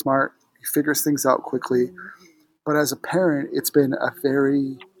very smart. He figures things out quickly. But as a parent, it's been a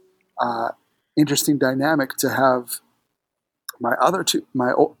very interesting dynamic to have my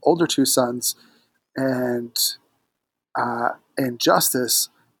older 2 sons and Justice.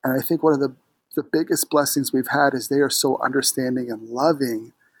 And I think one of the biggest blessings we've had is they are so understanding and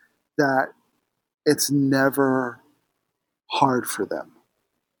loving that it's never hard for them.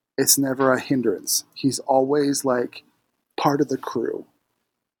 It's never a hindrance. He's always like part of the crew.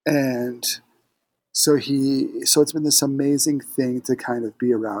 And so it's been this amazing thing to kind of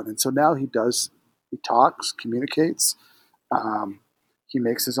be around. And so now he talks, communicates. He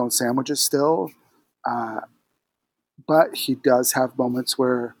makes his own sandwiches still. But he does have moments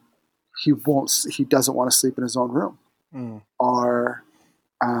where he doesn't want to sleep in his own room. Or,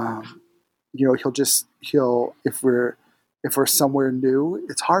 if we're somewhere new,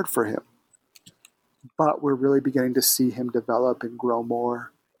 it's hard for him, but we're really beginning to see him develop and grow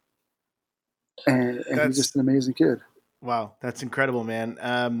more. And he's just an amazing kid. Wow. That's incredible,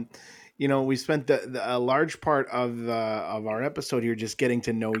 man. We spent a large part of our episode here just getting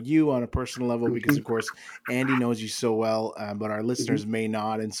to know you on a personal level, because of course Andy knows you so well, but our listeners may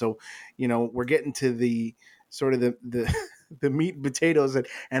not. And so, we're getting to the sort of the meat and potatoes.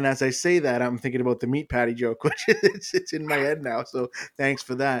 And as I say that, I'm thinking about the meat patty joke, which it's in my head now. So thanks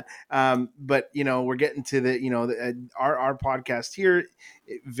for that. But we're getting to our podcast here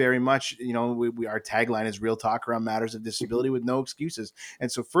very much, our tagline is real talk around matters of disability with no excuses. And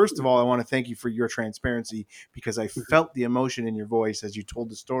so first of all, I want to thank you for your transparency, because I felt the emotion in your voice as you told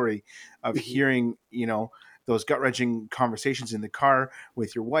the story of hearing, those gut-wrenching conversations in the car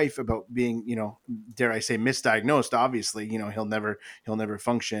with your wife about being, dare I say, misdiagnosed. Obviously, he'll never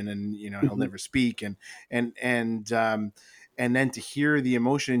function, and he'll Mhm. never speak, and then to hear the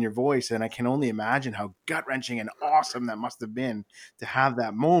emotion in your voice, and I can only imagine how gut-wrenching and awesome that must have been to have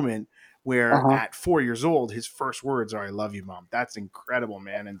that moment where Uh-huh. at 4 years old, his first words are, "I love you, Mom." That's incredible,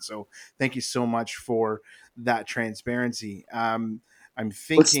 man. And so thank you so much for that transparency. I'm Let's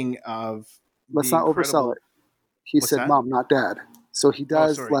thinking of let's the not oversell incredible, it. He what's said that? mom, not dad. So he Oh,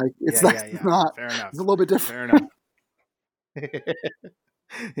 does sorry. like it's Yeah, not, yeah, yeah. not Fair it's enough. a little bit different. Fair enough.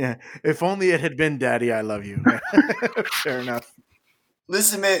 Yeah. If only it had been Daddy, I love you. Fair enough.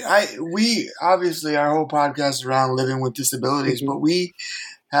 Listen, man, we obviously our whole podcast is around living with disabilities, Mhm. but we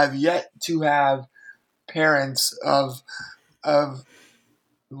have yet to have parents of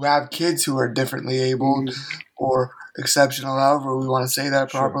who have kids who are differently abled Mhm. or exceptional, however we want to say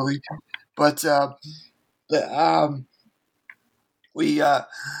that Sure. properly. But we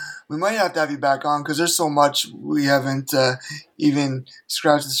we might have to have you back on because there's so much we haven't even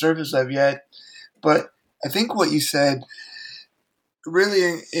scratched the surface of yet. But I think what you said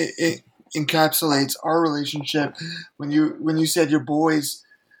really it encapsulates our relationship when you said your boys.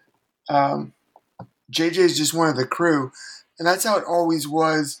 JJ is just one of the crew, and that's how it always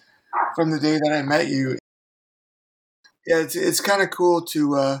was from the day that I met you. Yeah, it's kind of cool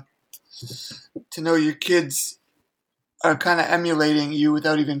to know your kids are kind of emulating you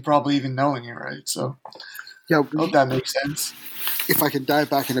without even probably even knowing it, right? So Yeah, I hope that makes sense. if I can dive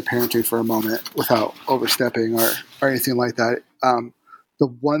back into parenting for a moment without overstepping or anything like that, the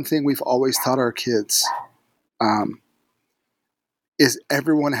one thing we've always taught our kids um, is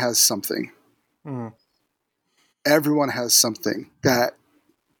everyone has something. Mm. Everyone has something that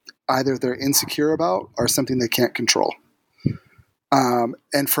either they're insecure about or something they can't control.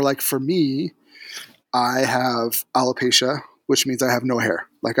 And for me, I have alopecia, which means I have no hair.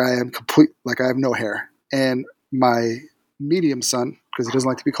 Like I am complete. Like I have no hair. And my medium son, because he doesn't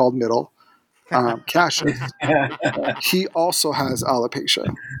like to be called middle, Cassius, he also has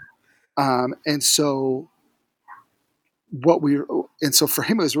alopecia. And so for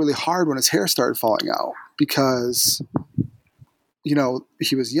him it was really hard when his hair started falling out because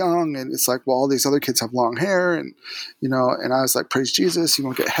he was young and it's like, well, all these other kids have long hair and I was like, praise Jesus, you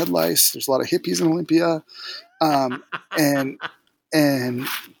won't get head lice. There's a lot of hippies in Olympia. And and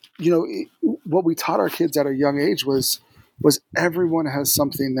what we taught our kids at a young age was everyone has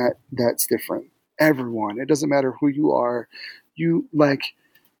something that's different. Everyone, it doesn't matter who you are, you like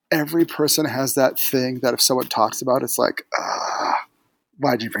every person has that thing that if someone talks about, it's like,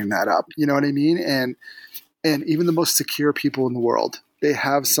 why'd you bring that up? You know what I mean? And even the most secure people in the world, they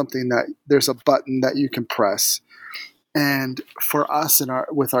have something that there's a button that you can press. And for us and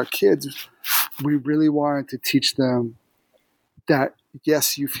with our kids, we really wanted to teach them that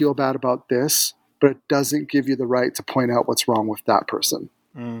yes, you feel bad about this, but it doesn't give you the right to point out what's wrong with that person.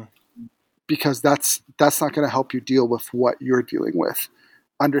 Mm. Because that's not going to help you deal with what you're dealing with.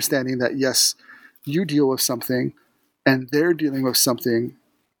 Understanding that yes, you deal with something and they're dealing with something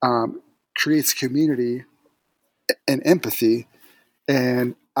creates community and empathy.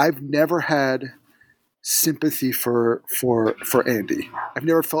 And I've never had sympathy for Andy. I've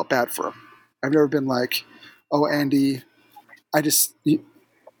never felt bad for him. I've never been like, oh, Andy, I just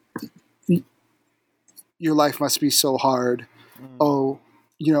your life must be so hard. Mm. Oh,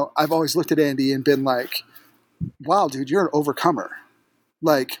 I've always looked at Andy and been like, wow, dude, you're an overcomer.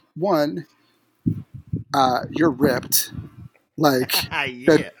 Like, one, you're ripped. Like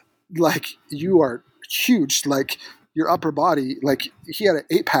Yeah. like you are huge. Like your upper body, like he had an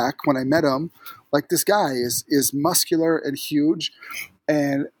 8-pack when I met him. Like this guy is muscular and huge,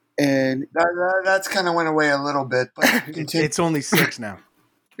 and That's kind of went away a little bit, but continue. It's only 6 now.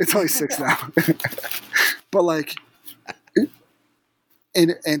 it's only 6 now. But like,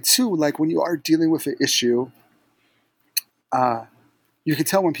 and two, like when you are dealing with an issue, you can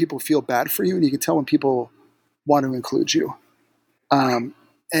tell when people feel bad for you, and you can tell when people want to include you.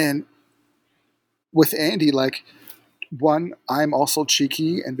 And with Andy, like, one, I'm also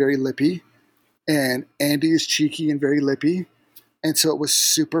cheeky and very lippy, and Andy is cheeky and very lippy, and so it was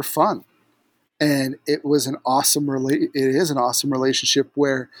super fun, and it was an awesome it is an awesome relationship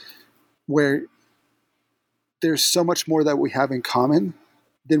where there's so much more that we have in common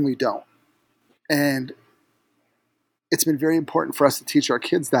than we don't, and it's been very important for us to teach our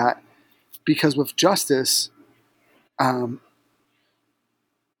kids that, because with justice,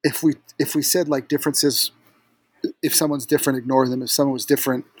 if we said like differences, if someone's different, ignore them. If someone was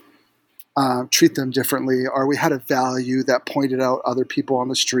different, treat them differently, or we had a value that pointed out other people on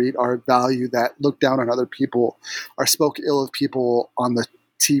the street, or a value that looked down on other people, or spoke ill of people on the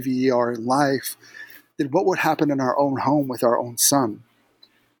TV or in life, then what would happen in our own home with our own son?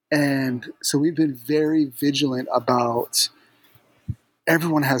 And so we've been very vigilant about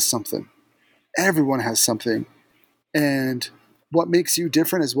everyone has something. Everyone has something. And what makes you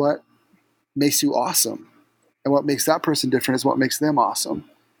different is what makes you awesome. And what makes that person different is what makes them awesome.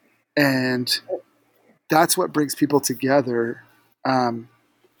 And that's what brings people together. And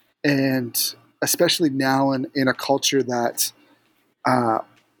especially now in a culture that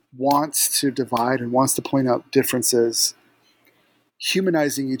wants to divide and wants to point out differences,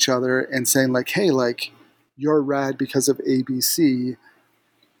 humanizing each other and saying like, hey, like, you're rad because of ABC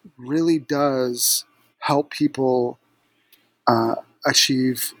really does help people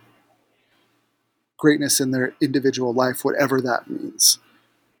achieve greatness in their individual life, whatever that means.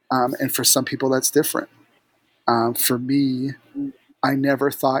 And for some people, that's different. For me, I never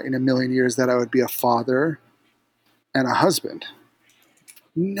thought in a million years that I would be a father and a husband.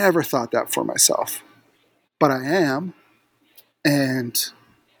 Never thought that for myself. But I am. And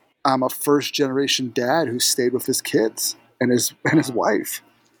I'm a first generation dad who stayed with his kids and his wife.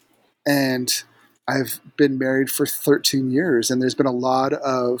 And I've been married for 13 years. And there's been a lot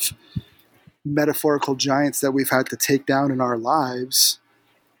of metaphorical giants that we've had to take down in our lives,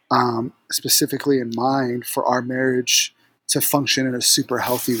 specifically in mind for our marriage to function in a super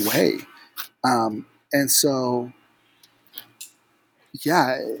healthy way. And so,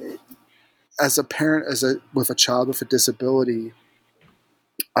 yeah, as a parent, with a child with a disability,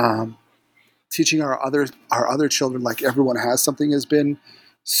 teaching our other children like everyone has something has been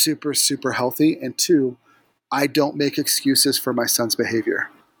super, super healthy. And two, I don't make excuses for my son's behavior.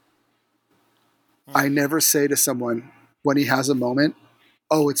 I never say to someone when he has a moment,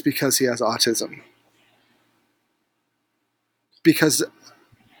 oh, it's because he has autism.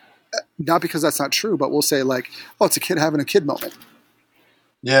 Not because that's not true, but we'll say like, oh, it's a kid having a kid moment.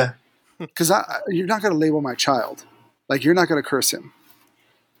 Yeah. Because you're not going to label my child. Like, you're not going to curse him.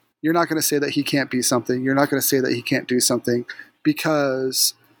 You're not going to say that he can't be something. You're not going to say that he can't do something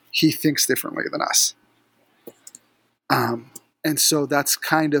because he thinks differently than us. And so that's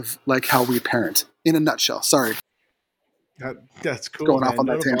kind of like how we parent in a nutshell. Sorry. That's cool. Going Man. off on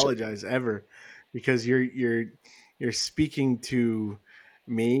that Don't tangent. apologize ever, because you're speaking to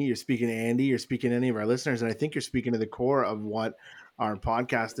me, you're speaking to Andy, you're speaking to any of our listeners, and I think you're speaking to the core of what our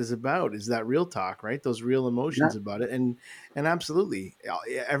podcast is about, is that real talk, right? Those real emotions about it. And absolutely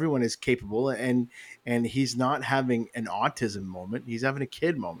everyone is capable, and he's not having an autism moment. He's having a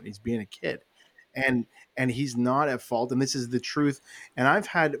kid moment. He's being a kid. And he's not at fault. And this is the truth. And I've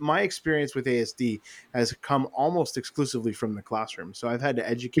had my experience with ASD has come almost exclusively from the classroom. So I've had to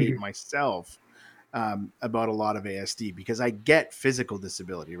educate myself about a lot of ASD, because I get physical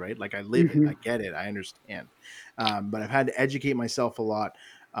disability, right? Like, I live it, I get it, I understand. But I've had to educate myself a lot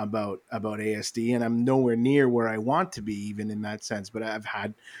about ASD, and I'm nowhere near where I want to be, even in that sense. But I've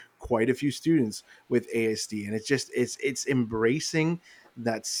had quite a few students with ASD, and it's embracing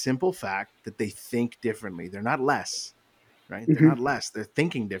that simple fact that they think differently. They're not less, right? They're not less. They're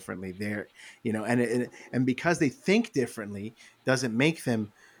thinking differently. They're, and because they think differently doesn't make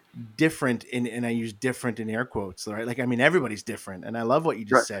them different and I use different in air quotes, right? Like, I mean, everybody's different. And I love what you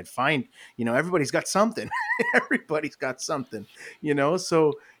just said. Everybody's got something. Everybody's got something,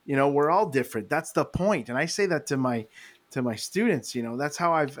 so, we're all different. That's the point. And I say that to my students, that's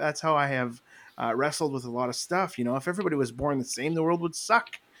how I have wrestled with a lot of stuff. If everybody was born the same, the world would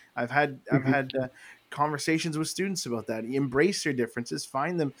suck. I've had conversations with students about that. Embrace your differences,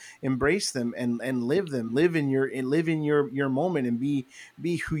 find them, embrace them, and live them. Live in your moment, and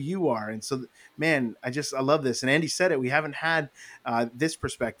be who you are. And so, man, I love this. And Andy said it. We haven't had this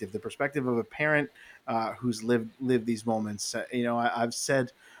perspective, the perspective of a parent who's lived these moments. I've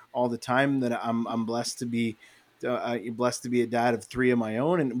said all the time that I'm blessed to be. Blessed to be a dad of 3 of my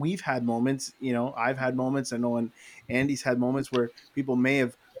own, and we've had moments. I've had moments. I know, and Andy's had moments where people may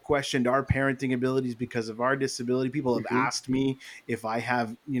have questioned our parenting abilities because of our disability. People have asked me if I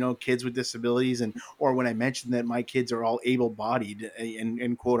have, kids with disabilities, or when I mentioned that my kids are all able-bodied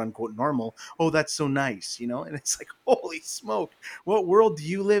and quote unquote normal. Oh, that's so nice, and it's like, holy smoke, what world do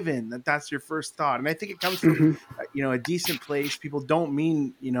you live in? That's your first thought. And I think it comes from, a decent place. People don't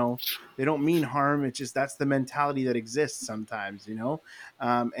mean, they don't mean harm. It's just, that's the mentality that exists sometimes,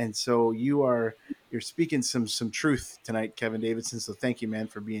 and so you're speaking some truth tonight, Kevin Davidson. So thank you, man,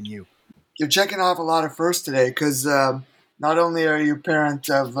 for being you. You're checking off a lot of firsts today, because not only are you parent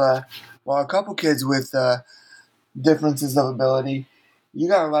of a couple kids with differences of ability, you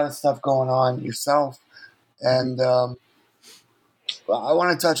got a lot of stuff going on yourself, and well, I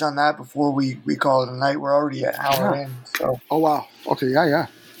want to touch on that before we call it a night. We're already an hour Yeah. in, so. Oh wow. Okay. Yeah.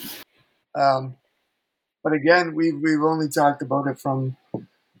 But again, we've only talked about it from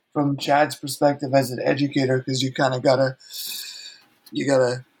Chad's perspective as an educator, because you gotta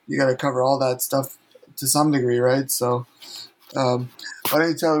cover all that stuff to some degree, right? So, why don't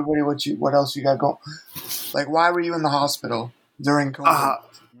you tell everybody what else you got going? Like, why were you in the hospital during COVID?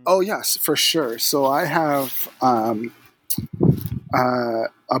 Oh yes, for sure. So I have a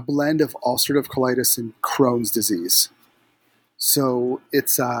blend of ulcerative colitis and Crohn's disease. So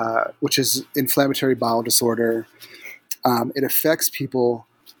it's which is inflammatory bowel disorder. It affects people,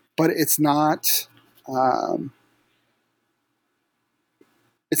 but it's not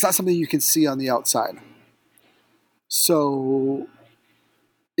something you can see on the outside. So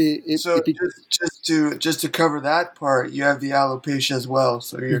So just to cover that part, you have the alopecia as well.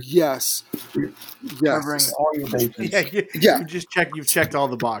 So you're yes, covering all your bases. You've checked all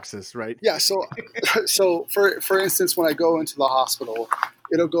the boxes, right? Yeah. So for instance, when I go into the hospital,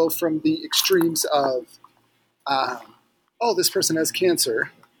 it'll go from the extremes of, oh, this person has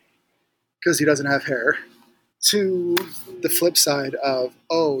cancer because he doesn't have hair, to the flip side of,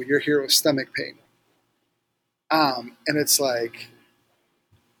 oh, you're here with stomach pain. And it's like,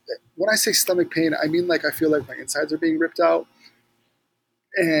 when I say stomach pain, I mean like I feel like my insides are being ripped out.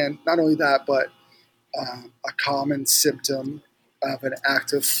 And not only that, but a common symptom of an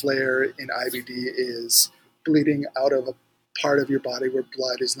active flare in IBD is bleeding out of a part of your body where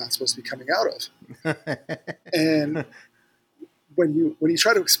blood is not supposed to be coming out of. And when you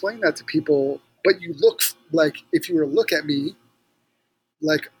try to explain that to people, but you look like, if you were to look at me,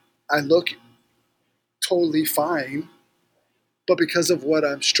 like I look totally fine, but because of what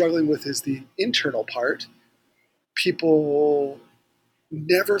I'm struggling with is the internal part, people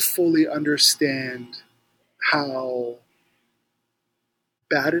never fully understand how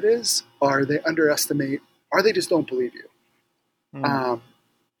bad it is, or they underestimate, or they just don't believe you.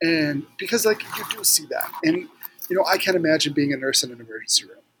 And because like you do see that, and I can't imagine being a nurse in an emergency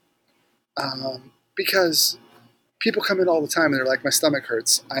room, because people come in all the time and they're like, my stomach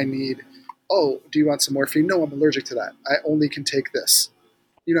hurts. Oh, do you want some morphine? No, I'm allergic to that. I only can take this.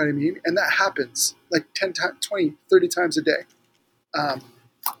 You know what I mean? And that happens like 10 times, 20, 30 times a day.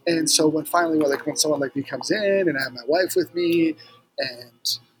 And so when someone like me comes in and I have my wife with me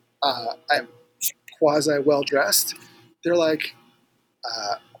and I'm quasi well dressed, they're like,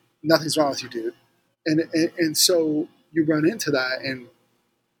 nothing's wrong with you, dude. And so you run into that, and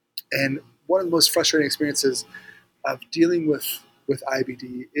one of the most frustrating experiences of dealing with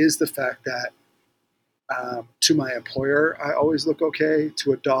IBD is the fact that to my employer, I always look okay.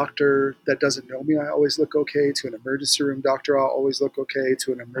 To a doctor that doesn't know me, I always look okay. To an emergency room doctor, I'll always look okay.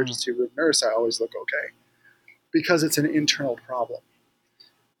 To an emergency room nurse, I always look okay, because it's an internal problem.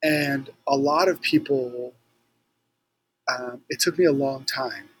 And a lot of people, it took me a long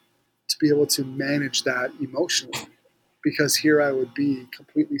time to be able to manage that emotionally, because here I would be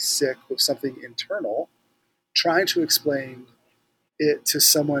completely sick with something internal, trying to explain it to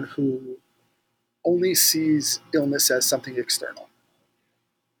someone who only sees illness as something external,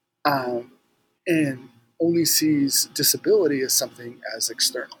 and only sees disability as something as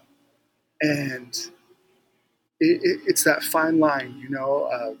external. And it's that fine line,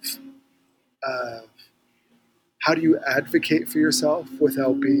 of how do you advocate for yourself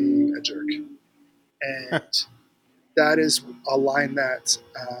without being a jerk? And that is a line that,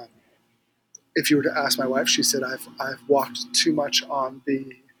 if you were to ask my wife, she said, I've walked too much on the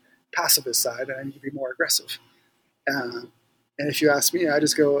pacifist side, and I need to be more aggressive. And if you ask me, I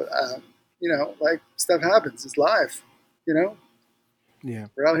just go, like, stuff happens. It's live, Yeah.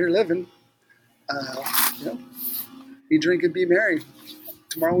 We're out here living, be drink and be merry.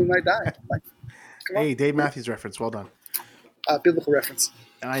 Tomorrow we might die. Like, come on. Hey, Dave Matthews reference. Well done. Biblical reference.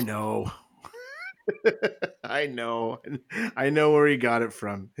 I know. I know where he got it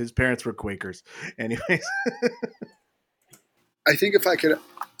from. His parents were Quakers. Anyways. I think if I could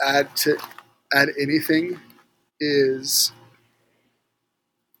add anything, is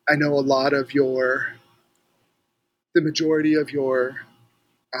I know a lot of the majority of your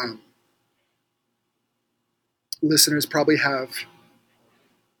listeners probably have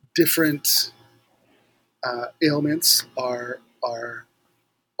different ailments,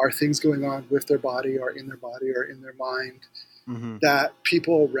 are things going on with their body or in their body or in their mind, that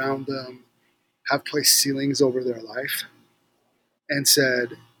people around them have placed ceilings over their life and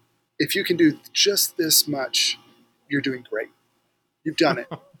said, if you can do just this much, you're doing great. You've done it.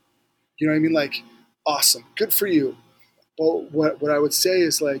 You know what I mean? Like, awesome. Good for you. Well, what I would say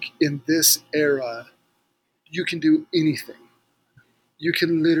is like in this era, you can do anything. You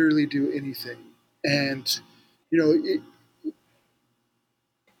can literally do anything, and you know,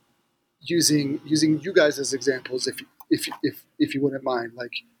 using you guys as examples, if you wouldn't mind,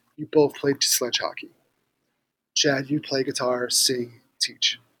 like you both played sledge hockey. Chad, you play guitar, sing,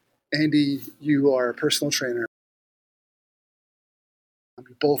 teach. Andy, you are a personal trainer.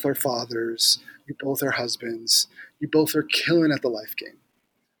 You both are fathers. You both are husbands. You both are killing at the life game.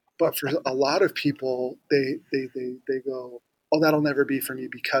 But for a lot of people, they go, oh, that'll never be for me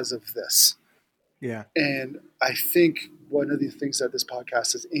because of this. Yeah. And I think one of the things that this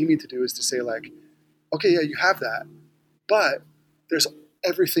podcast is aiming to do is to say, like, okay, yeah, you have that, but there's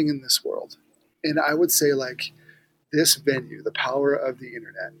everything in this world. And I would say, like, this venue, the power of the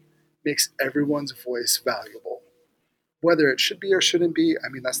internet, makes everyone's voice valuable. Whether it should be or shouldn't be, I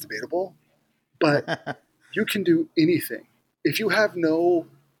mean, that's debatable. But you can do anything. If you have no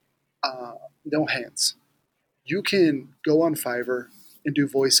hands, you can go on Fiverr and do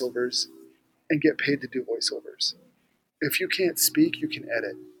voiceovers and get paid to do voiceovers. If you can't speak, you can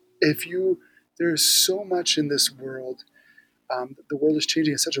edit. There's so much in this world. The world is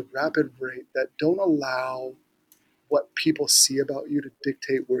changing at such a rapid rate that don't allow what people see about you to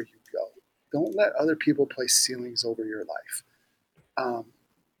dictate where you go. Don't let other people place ceilings over your life.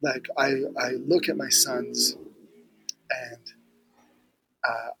 Like I look at my sons, and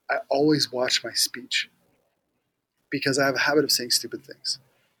I always watch my speech because I have a habit of saying stupid things.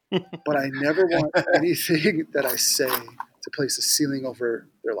 But I never want anything that I say to place a ceiling over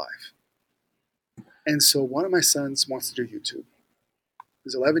their life. And so one of my sons wants to do YouTube.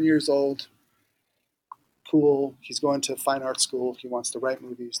 He's 11 years old. Cool. He's going to fine art school. He wants to write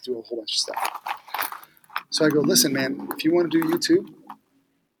movies, do a whole bunch of stuff. So I go, listen, man, if you want to do YouTube,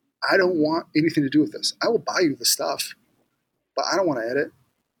 I don't want anything to do with this. I will buy you the stuff, but I don't want to edit.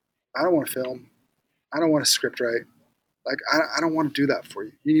 I don't want to film. I don't want to script write. Like, I don't want to do that for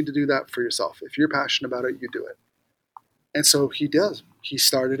you. You need to do that for yourself. If you're passionate about it, you do it. And so he does. He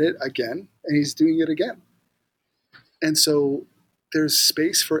started it again, and he's doing it again. And so there's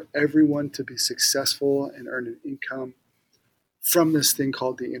space for everyone to be successful and earn an income from this thing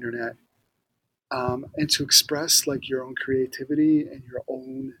called the internet, and to express like your own creativity and your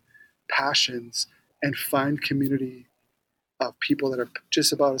own passions and find community of people that are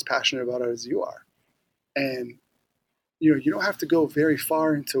just about as passionate about it as you are. And you don't have to go very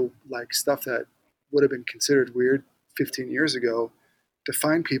far into like stuff that would have been considered weird 15 years ago to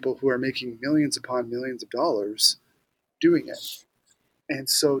find people who are making millions upon millions of dollars doing it. And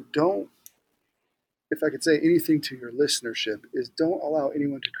so if I could say anything to your listenership, is don't allow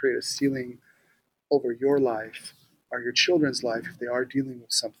anyone to create a ceiling over your life or your children's life if they are dealing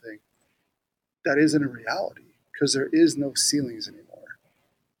with something that isn't a reality, because there is no ceilings anymore.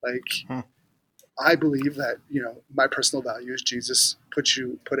 Like, I believe that, my personal value is Jesus put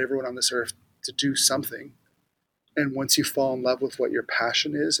everyone on this earth to do something. And once you fall in love with what your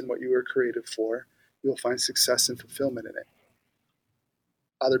passion is and what you were created for, you'll find success and fulfillment in it.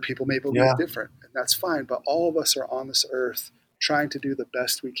 Other people may believe different, and that's fine. But all of us are on this earth trying to do the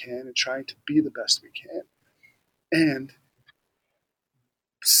best we can and trying to be the best we can. And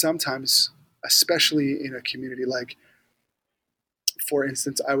sometimes, especially in a community like, for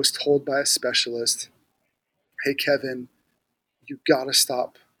instance, I was told by a specialist, hey, Kevin, you got to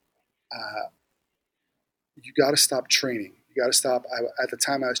stop. You got to stop training. You got to stop. At the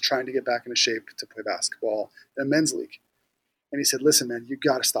time, I was trying to get back into shape to play basketball in a men's league. And he said, listen, man, you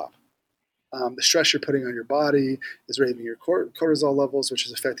got to stop. The stress you're putting on your body is raising your cortisol levels, which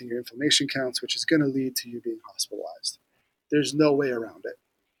is affecting your inflammation counts, which is going to lead to you being hospitalized. There's no way around it.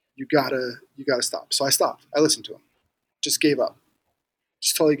 You gotta stop. So I stopped. I listened to him. Just gave up.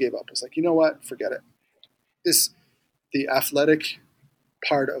 Just totally gave up. I was like, you know what? Forget it. The athletic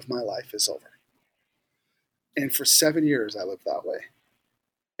part of my life is over. And for 7 years, I lived that way.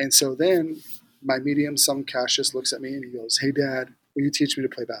 And so then my medium son Cassius looks at me and he goes, hey, Dad, will you teach me to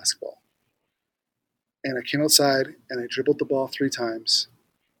play basketball? And I came outside and I dribbled the ball 3 times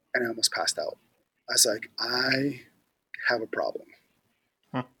and I almost passed out. I was like, I have a problem.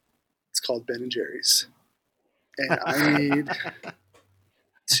 It's called Ben and Jerry's. And I need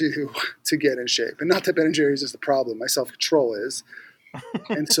to get in shape. And not that Ben and Jerry's is the problem. My self-control is.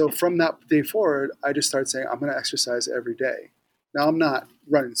 And so from that day forward, I just started saying, I'm going to exercise every day. Now, I'm not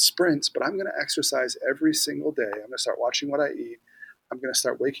running sprints, but I'm going to exercise every single day. I'm going to start watching what I eat. I'm going to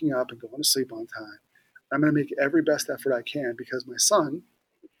start waking up and going to sleep on time. I'm going to make every best effort I can because my son,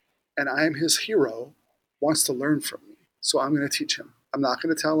 and I am his hero, wants to learn from me. So I'm going to teach him. I'm not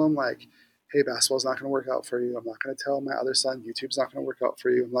going to tell him like, hey, basketball's not going to work out for you. I'm not going to tell my other son YouTube's not going to work out for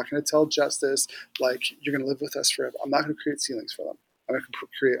you. I'm not going to tell Justice, like, you're going to live with us forever. I'm not going to create ceilings for them. I'm going to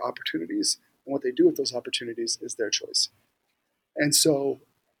create opportunities. And what they do with those opportunities is their choice. And so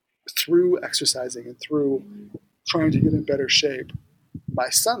through exercising and through trying to get in better shape, my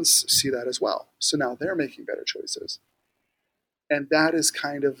sons see that as well. So now they're making better choices. And that is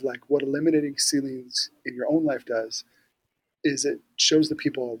kind of like what eliminating ceilings in your own life does, is it shows the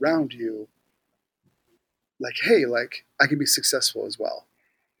people around you, like, hey, like, I can be successful as well.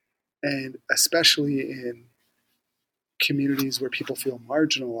 And especially in communities where people feel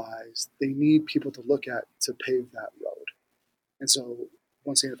marginalized, they need people to look at to pave that road. And so,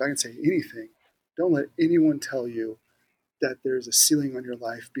 once again, if I can say anything, don't let anyone tell you that there's a ceiling on your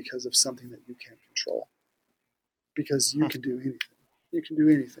life because of something that you can't control. Because you can do anything. You can do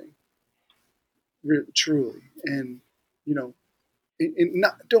anything. Truly. And, you know,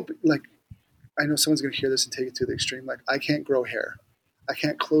 don't be like, I know someone's going to hear this and take it to the extreme. Like, I can't grow hair. I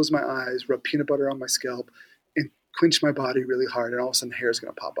can't close my eyes, rub peanut butter on my scalp, and clench my body really hard, and all of a sudden hair is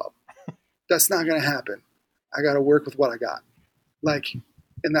going to pop up. That's not going to happen. I got to work with what I got. Like,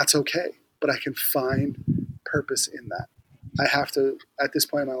 and that's okay. But I can find purpose in that. I have to, at this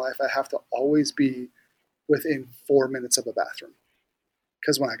point in my life, I have to always be within 4 minutes of a bathroom.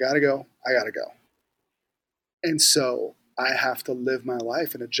 Because when I got to go, I got to go. And so I have to live my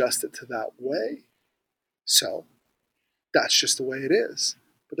life and adjust it to that way. So that's just the way it is.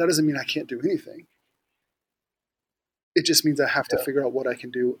 But that doesn't mean I can't do anything. It just means I have to figure out what I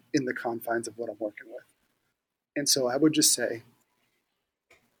can do in the confines of what I'm working with. And so I would just say,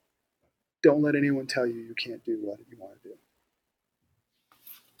 don't let anyone tell you you can't do what you want to do.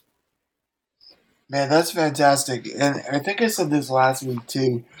 Man, that's fantastic. And I think I said this last week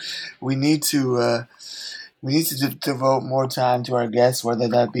too. We need to devote more time to our guests, whether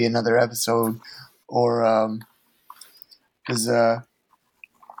that be another episode or because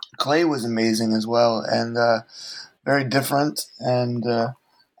Clay was amazing as well, and very different. And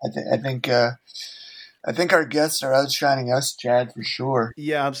I think our guests are outshining us, Chad, for sure.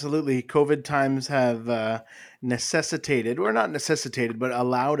 Yeah, absolutely. COVID times have necessitated, or not necessitated, but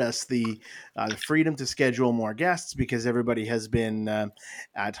allowed us the freedom to schedule more guests because everybody has been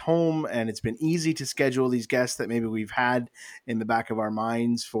at home, and it's been easy to schedule these guests that maybe we've had in the back of our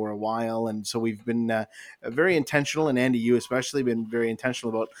minds for a while. And so we've been very intentional, and Andy, you especially, been very intentional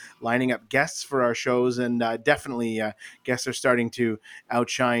about lining up guests for our shows, and definitely guests are starting to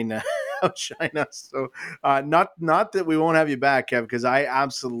outshine outshine us. So not that we won't have you back, Kev, because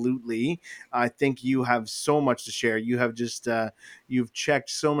I think you have so much to share. You have just you've checked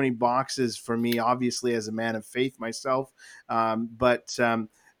so many boxes for me, obviously as a man of faith myself, but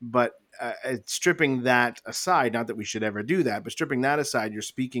stripping that aside, not that we should ever do that, but stripping that aside, you're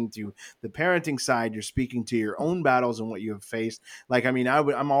speaking to the parenting side, you're speaking to your own battles and what you have faced. Like, I mean,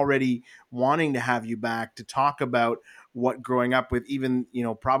 I'm already wanting to have you back to talk about what growing up with, even, you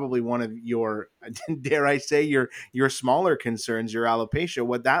know, probably one of your, dare I say, your smaller concerns, your alopecia,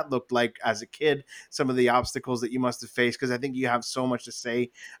 what that looked like as a kid, some of the obstacles that you must have faced, because I think you have so much to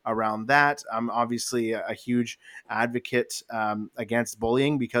say around that. I'm obviously a huge advocate against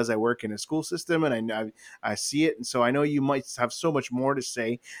bullying because I work in a school system and I see it. And so I know you might have so much more to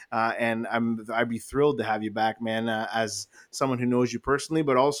say, and I'd be thrilled to have you back, man, as someone who knows you personally,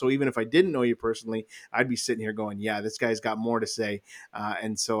 but also even if I didn't know you personally, I'd be sitting here going, yeah, this guy's got more to say.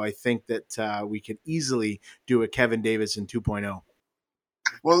 And so I think that we could easily do a Kevin Davidson 2.0.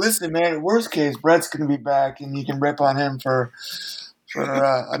 Well, listen, man, worst case, Brett's going to be back, and you can rip on him for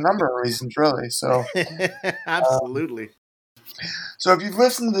a number of reasons, really. So absolutely. So if you've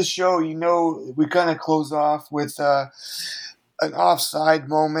listened to the show, you know we kind of close off with an offside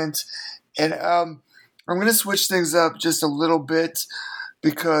moment. And I'm going to switch things up just a little bit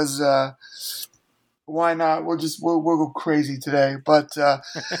because why not? We'll go crazy today. But John,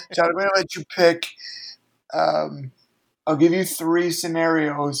 I'm going to let you pick. I'll give you 3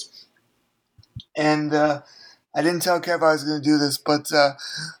 scenarios. And I didn't tell Kev I was going to do this, but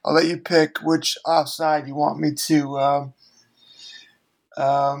I'll let you pick which offside you want me to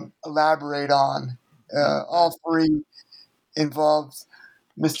elaborate on. All 3 involved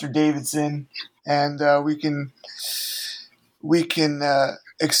Mr. Davidson, and we can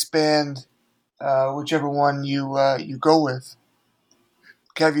expand whichever one you go with.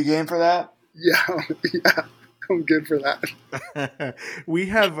 Kev, you game for that? Yeah, I'm good for that. We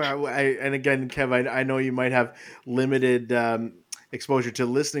have, and again, Kev, I know you might have limited exposure to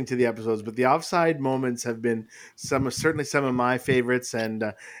listening to the episodes, but the offside moments have been certainly some of my favorites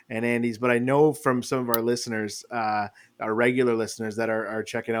and Andy's. But I know from some of our listeners that our regular listeners that are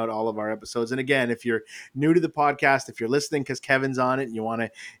checking out all of our episodes. And again, if you're new to the podcast, if you're listening because Kevin's on it and you want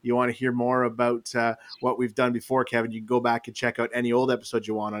to hear more about what we've done before, Kevin, you can go back and check out any old episode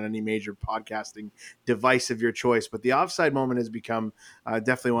you want on any major podcasting device of your choice. But the offside moment has become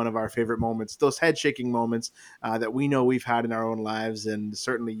definitely one of our favorite moments, those head shaking moments that we know we've had in our own lives, and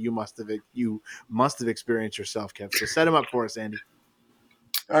certainly you must have experienced yourself, Kev. So set them up for us, Andy.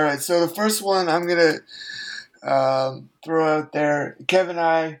 All right, so the first one I'm gonna throw out there. Kevin and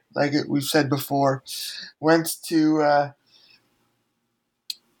I, like we've said before, went to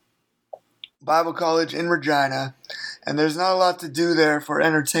Bible college in Regina, and there's not a lot to do there for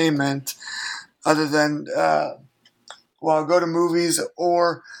entertainment other than go to movies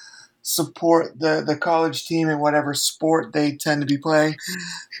or support the college team in whatever sport they tend to be playing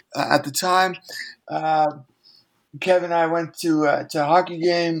at the time. Kevin and I went to a hockey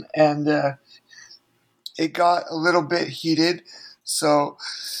game, and it got a little bit heated. So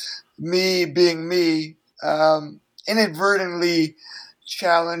me being me, inadvertently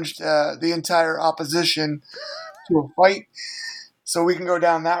challenged the entire opposition to a fight. So we can go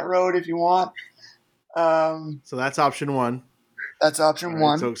down that road if you want. So that's option one. That's option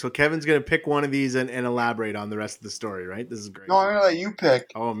one. So Kevin's going to pick one of these and elaborate on the rest of the story, right? This is great. No, I'm going to let you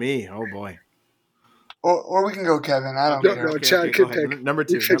pick. Oh, me? Oh, boy. Or we can go Kevin. I don't care. No, Chad could pick. Number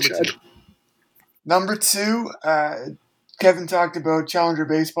two. Number two, Kevin talked about Challenger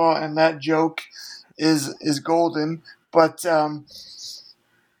Baseball, and that joke is golden. But there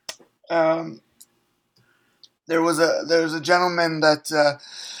was a gentleman that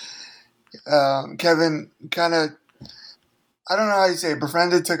Kevin kind of, I don't know how you say it,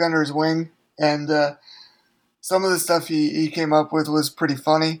 befriended, took under his wing, and some of the stuff he came up with was pretty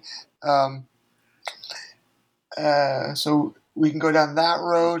funny. So we can go down that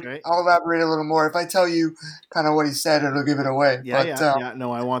road. Okay. I'll elaborate a little more. If I tell you kind of what he said, it'll give it away. Yeah.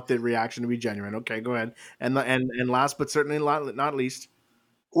 No, I want the reaction to be genuine. Okay, go ahead. And last but certainly not least,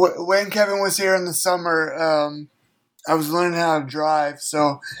 when Kevin was here in the summer, I was learning how to drive.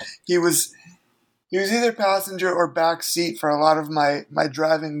 So he was either passenger or back seat for a lot of my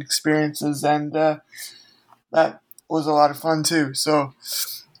driving experiences, and that was a lot of fun too. So,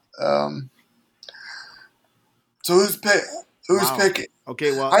 who's picking?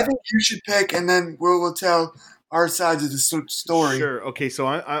 Okay, well, I think you should pick, and then we'll tell our sides of the story. Sure. Okay, so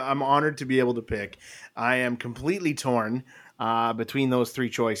I'm honored to be able to pick. I am completely torn between those three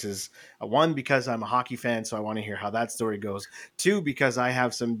choices. One, because I'm a hockey fan, so I want to hear how that story goes. Two, because I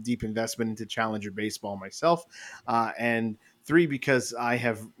have some deep investment into Challenger Baseball myself. And three, because I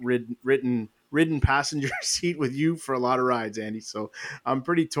have ridden passenger seat with you for a lot of rides, Andy. So I'm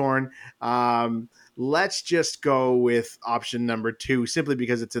pretty torn. Let's just go with option number two, simply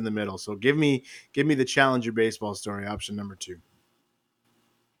because it's in the middle. So give me the Challenger Baseball story, option number two.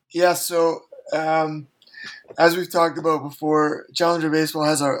 Yeah. So as we've talked about before, Challenger Baseball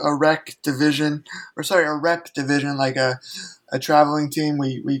has a rep division, like a traveling team.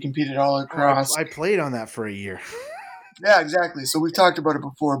 We competed all across. I played on that for a year. Yeah, exactly. So we've talked about it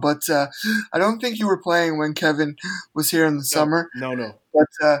before, but I don't think you were playing when Kevin was here in the summer. No. But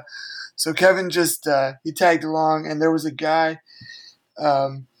so Kevin just he tagged along, and there was a guy.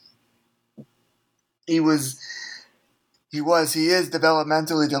 He is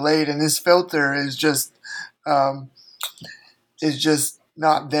developmentally delayed, and his filter is just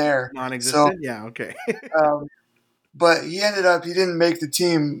not there. Non-existent. So, yeah. Okay. But he didn't make the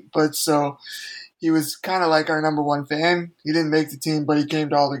team, but so. He was kind of like our number one fan. He didn't make the team, but he came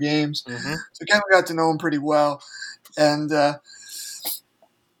to all the games. Mm-hmm. So Kevin got to know him pretty well. And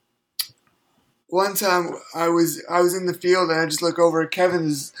one time I was in the field, and I just look over. Kevin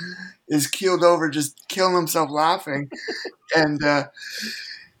is keeled over, just killing himself laughing. And I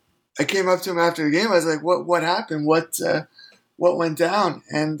came up to him after the game. I was like, "What happened? What went down?"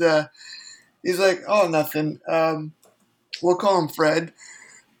 And he's like, "Oh, nothing. We'll call him Fred."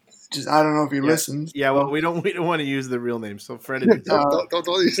 I don't know if he listens. Yeah, well, we don't want to use the real name, so Fred. Don't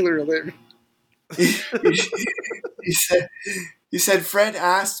use the real name. He said Fred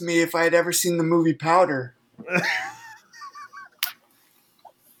asked me if I had ever seen the movie Powder.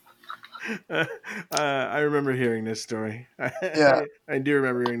 I remember hearing this story. Yeah, I do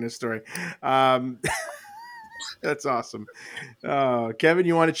remember hearing this story. That's awesome. Kevin,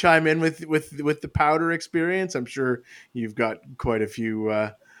 you want to chime in with the Powder experience? I'm sure you've got quite a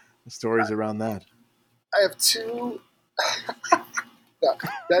few stories around that. I have two.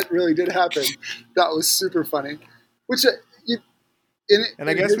 That really did happen. That was super funny. Which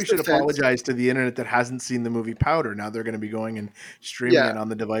I guess we should apologize to the internet that hasn't seen the movie Powder. Now they're going to be going and streaming it on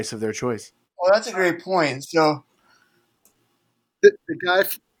the device of their choice. Well, that's a great point. So the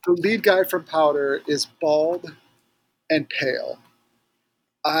lead guy from Powder is bald and pale.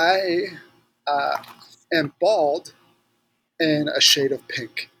 I am bald and a shade of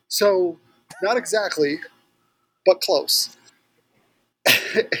pink. So not exactly, but close.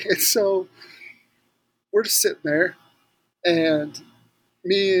 And so we're just sitting there, and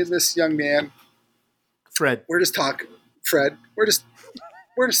me and this young man, Fred. we're just talking. Fred, we're just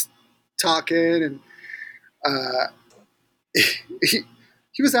talking, and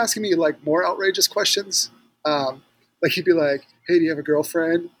he was asking me like more outrageous questions. Like he'd be like, "Hey, do you have a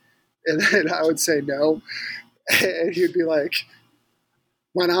girlfriend?" And then I would say no, and he'd be like,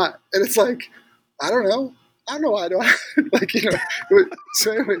 "Why not?" And it's like, I don't know why I don't like, you know.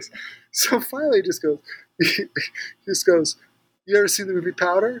 So anyways, so finally he just goes, "You ever seen the movie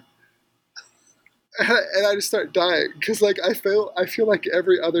Powder?" And I just start dying because like I feel like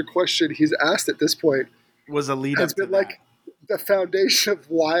every other question he's asked at this point Was a lead has up to been like the foundation of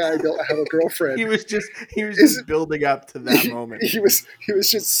why I don't have a girlfriend. he was just building up to that moment. He was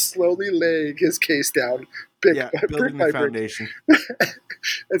just slowly laying his case down, Building the foundation.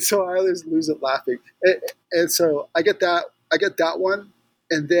 And so I always lose it laughing. And so I get that one.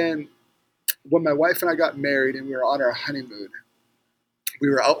 And then when my wife and I got married and we were on our honeymoon, we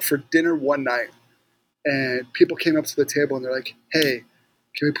were out for dinner one night, and people came up to the table and they're like, "Hey,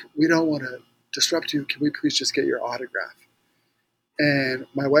 we don't want to disrupt you. Can we please just get your autograph?" And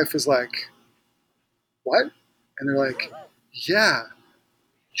my wife was like, "What?" And they're like, "Yeah,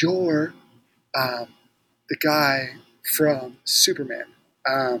 you're the guy from Superman.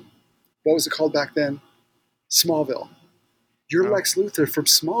 What was it called back then? Smallville. You're Lex Luthor from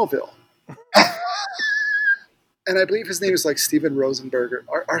Smallville." And I believe his name is like Steven Rosenberg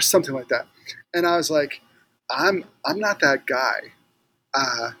or something like that. And I was like, I'm not that guy.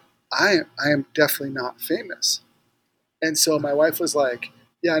 I am definitely not famous. And so my wife was like,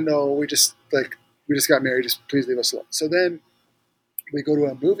 "Yeah, no, we just got married. Just please leave us alone." So then we go to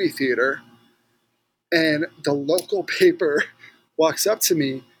a movie theater, and the local paper walks up to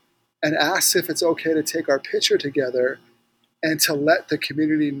me and asks if it's okay to take our picture together and to let the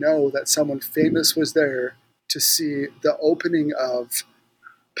community know that someone famous was there to see the opening of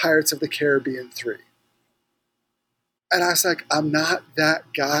Pirates of the Caribbean 3. And I was like, I'm not that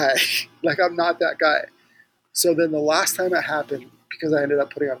guy. Like, I'm not that guy. So then the last time it happened, because I ended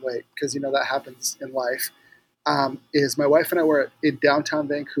up putting on weight, because, you know, that happens in life, is my wife and I were in downtown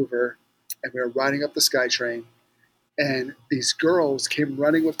Vancouver, and we were riding up the SkyTrain, and these girls came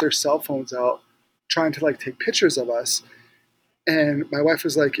running with their cell phones out, trying to, like, take pictures of us. And my wife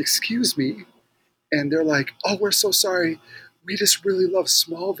was like, "Excuse me." And they're like, "Oh, we're so sorry. We just really love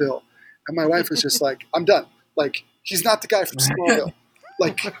Smallville." And my wife was just like, "I'm done. Like, he's not the guy from Smallville.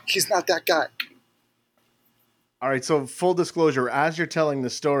 Like, he's not that guy." All right, so full disclosure, as you're telling the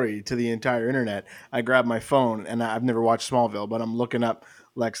story to the entire internet, I grabbed my phone, and I've never watched Smallville, but I'm looking up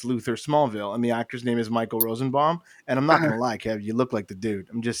Lex Luthor Smallville, and the actor's name is Michael Rosenbaum. And I'm not going to lie, Kev, you look like the dude.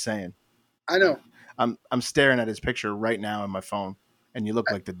 I'm just saying. I know. I'm staring at his picture right now on my phone, and you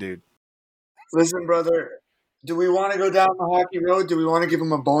look like the dude. Listen, brother, do we want to go down the hockey road? Do we want to give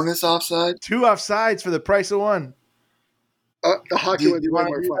him a bonus offside? 2 offsides for the price of 1. The hockey one's way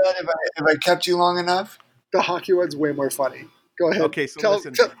more funny. If I kept you long enough? The hockey one's way more funny. Go ahead. Okay, so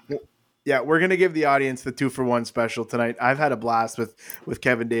listen. Yeah, we're going to give the audience the 2-for-1 special tonight. I've had a blast with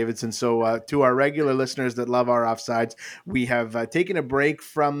Kevin Davidson. So to our regular listeners that love our offsides, we have taken a break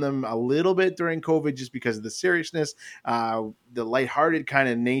from them a little bit during COVID just because of the seriousness. The lighthearted kind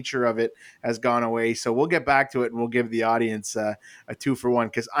of nature of it has gone away. So we'll get back to it, and we'll give the audience a 2-for-1,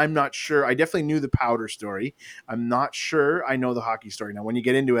 because I'm not sure. I definitely knew the Powder story. I'm not sure I know the hockey story. Now, when you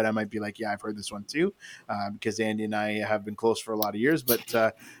get into it, I might be like, yeah, I've heard this one too, because Andy and I have been close for a lot of years. But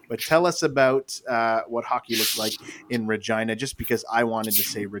tell us about what hockey looks like in Regina, just because I wanted to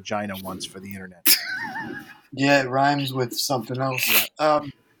say Regina once for the internet. Yeah, it rhymes with something else. Yeah.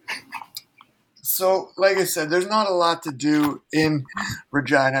 So, like I said, there's not a lot to do in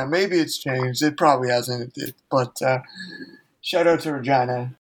Regina. Maybe it's changed. It probably hasn't. But shout out to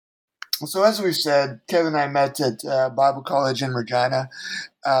Regina. So, as we've said, Kevin and I met at Bible College in Regina.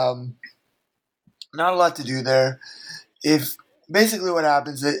 Not a lot to do there. Basically what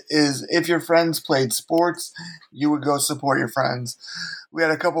happens is if your friends played sports, you would go support your friends. We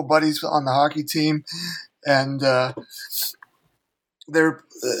had a couple buddies on the hockey team, and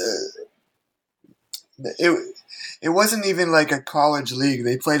it wasn't even like a college league.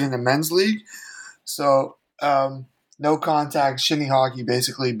 They played in a men's league. So no contact, shinny hockey,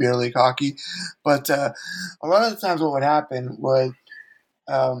 basically beer league hockey. But a lot of the times what would happen was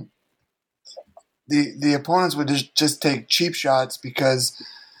the opponents would just take cheap shots because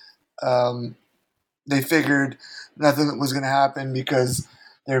they figured nothing was going to happen because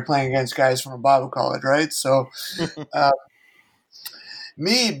they were playing against guys from a Bible college, right? So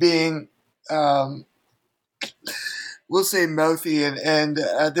me being, we'll say mouthy and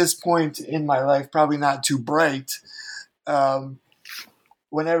at this point in my life, probably not too bright.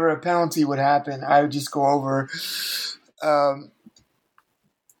 Whenever a penalty would happen, I would just go over. I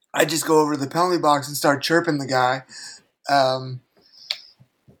just go over to the penalty box and start chirping the guy.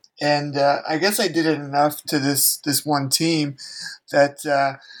 And I guess I did it enough to this one team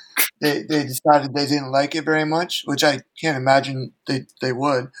that they decided they didn't like it very much, which I can't imagine they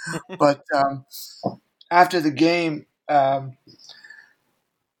would. But after the game,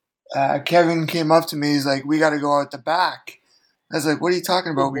 Kevin came up to me. He's like, "We got to go out the back." I was like, "What are you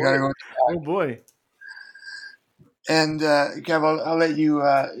talking about? We got to go out the back." Oh boy! And Kev, I'll let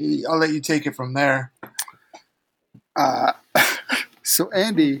you take it from there. So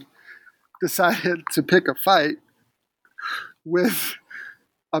Andy decided to pick a fight with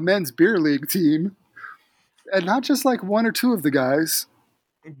a men's beer league team, and not just like one or two of the guys,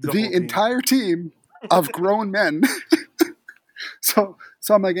 the entire team of grown men. So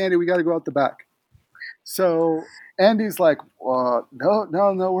I'm like, Andy, we got to go out the back. So Andy's like, no,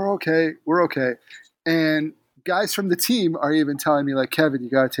 we're okay. And guys from the team are even telling me like, Kevin, you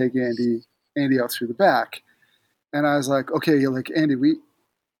got to take Andy out through the back. And I was like, okay, like Andy, we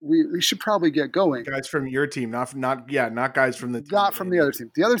should probably get going. Guys from your team, not guys from the team. Not from the other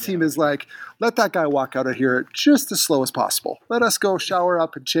team. The other team is like, let that guy walk out of here just as slow as possible. Let us go shower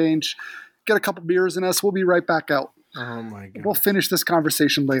up and change, get a couple beers in us. We'll be right back out. Oh my God. We'll finish this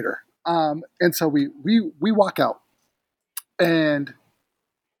conversation later. And so we walk out, and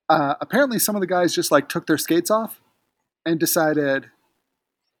apparently some of the guys just like took their skates off and decided,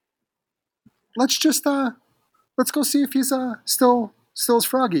 let's go see if he's still as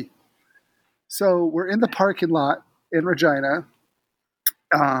froggy. So we're in the parking lot in Regina,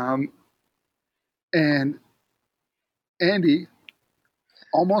 and Andy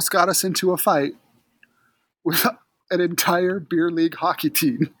almost got us into a fight with an entire beer league hockey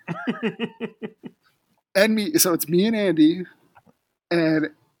team. And me, so it's me and Andy and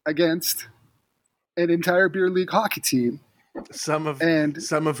against an entire beer league hockey team. Some of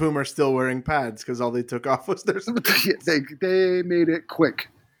whom are still wearing pads because all they took off was their they made it quick.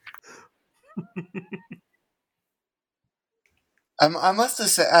 I must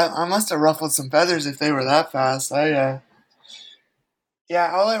have ruffled some feathers if they were that fast. Honestly,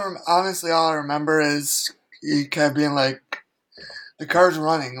 all I remember is you kind of being like, the car's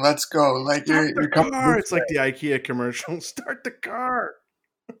running, let's go. Like you're coming. It's like the IKEA commercial. Start the car.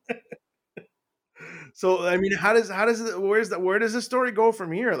 So I mean, where does the story go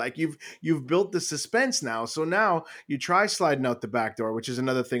from here? Like you've built the suspense now. So now you try sliding out the back door, which is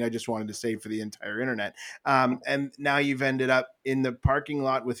another thing I just wanted to say for the entire internet. And now you've ended up in the parking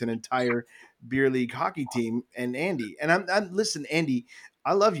lot with an entire beer league hockey team and Andy. And listen, Andy,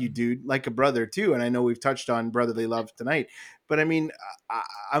 I love you, dude, like a brother too. And I know we've touched on brotherly love tonight, but I mean,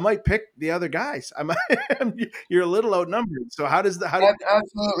 I might pick the other guys. You're a little outnumbered. So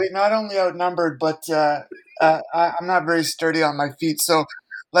absolutely not only outnumbered, but I'm not very sturdy on my feet. So,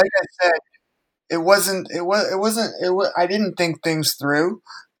 like I said, I didn't think things through,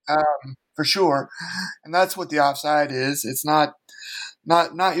 for sure, and that's what the offside is. It's not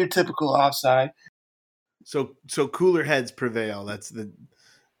your typical offside. So cooler heads prevail. That's the.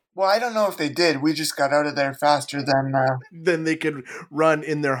 Well, I don't know if they did. We just got out of there faster than they could run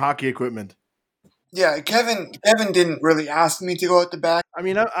in their hockey equipment. Yeah, Kevin didn't really ask me to go out the back. I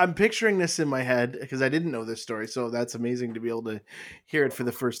mean, I'm picturing this in my head because I didn't know this story, so that's amazing to be able to hear it for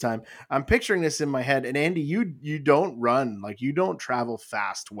the first time. I'm picturing this in my head, and Andy, you don't run, like you don't travel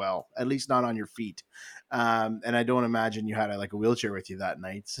fast well, at least not on your feet. And I don't imagine you had a wheelchair with you that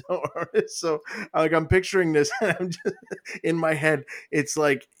night. So like I'm picturing this, and I'm just in my head. It's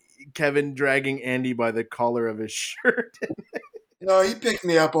like Kevin dragging Andy by the collar of his shirt. No, he picked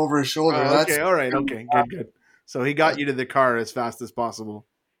me up over his shoulder. Okay, all right, okay, good. So he got you to the car as fast as possible.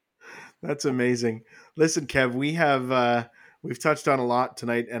 That's amazing. Listen, Kev, we've touched on a lot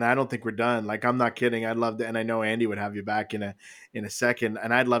tonight, and I don't think we're done. Like, I'm not kidding. I'd love to, and I know Andy would have you back in a second,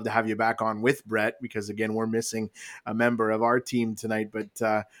 and I'd love to have you back on with Brett because again, we're missing a member of our team tonight. But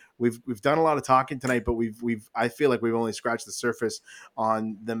we've done a lot of talking tonight, but I feel like we've only scratched the surface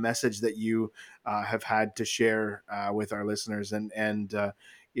on the message that you have had to share with our listeners, and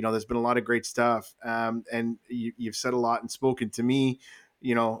there's been a lot of great stuff, and you've said a lot and spoken to me,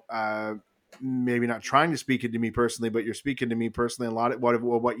 maybe not trying to speak it to me personally, but you're speaking to me personally. A lot of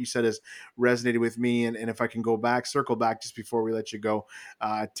what you said has resonated with me. And if I can circle back just before we let you go,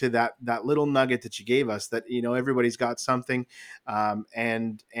 to that little nugget that you gave us, that, everybody's got something.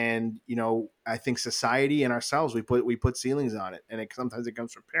 And I think society and ourselves, we put ceilings on it. And sometimes it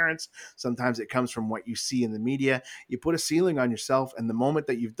comes from parents. Sometimes it comes from what you see in the media. You put a ceiling on yourself. And the moment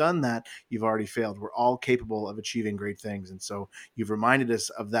that you've done that, you've already failed. We're all capable of achieving great things. And so you've reminded us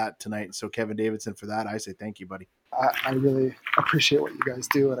of that tonight. And so Kevin Davidson, for that, I say thank you, buddy. I really appreciate what you guys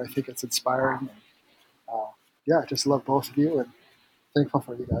do, and I think it's inspiring. And, just love both of you, and thankful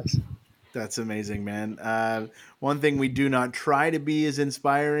for you guys. That's amazing, man. One thing we do not try to be is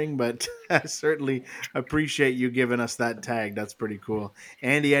inspiring, but I certainly appreciate you giving us that tag. That's pretty cool.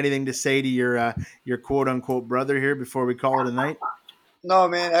 Andy, anything to say to your quote unquote brother here before we call it a night? No,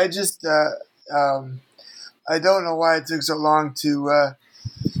 man. I just I don't know why it took so long to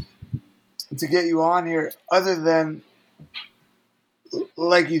get you on here, other than,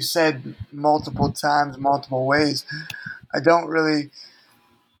 like you said multiple times, multiple ways. I don't really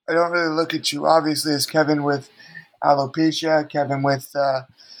look at you, obviously, as Kevin with alopecia, Kevin with a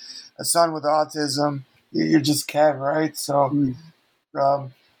son with autism. You're just Kev, right? So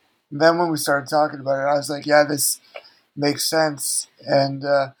then when we started talking about it, I was like, yeah, this makes sense. And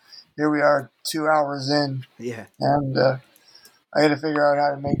here we are 2 hours in. Yeah. And I got to figure out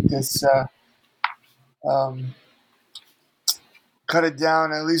how to make this cut it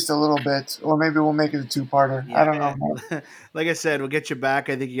down at least a little bit, or maybe we'll make it a two-parter. Yeah. I don't know. Like I said, we'll get you back.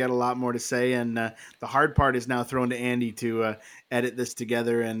 I think you got a lot more to say, and the hard part is now thrown to Andy to edit this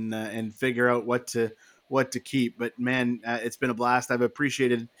together and figure out what to keep. But man, it's been a blast. I've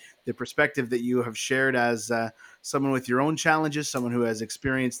appreciated the perspective that you have shared as someone with your own challenges, someone who has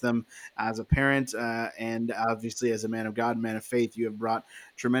experienced them as a parent, and obviously as a man of God, man of faith. You have brought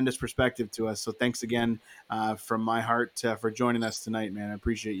tremendous perspective to us. So thanks again from my heart for joining us tonight, man. I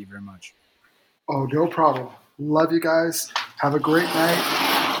appreciate you very much. Oh, no problem. Love you guys. Have a great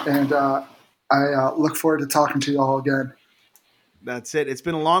night. And I look forward to talking to you all again. That's it. It's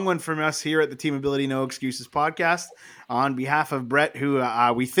been a long one from us here at the Team Ability No Excuses podcast. On behalf of Brett, who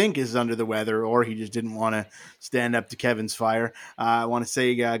we think is under the weather, or he just didn't want to stand up to Kevin's fire, I want to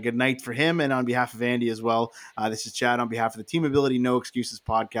say good night for him. And on behalf of Andy as well, this is Chad on behalf of the Team Ability No Excuses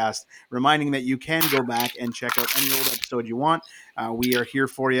podcast, reminding that you can go back and check out any old episode you want. We are here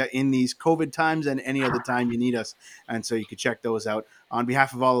for you in these COVID times and any other time you need us. And so you can check those out. On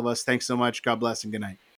behalf of all of us, thanks so much. God bless and good night.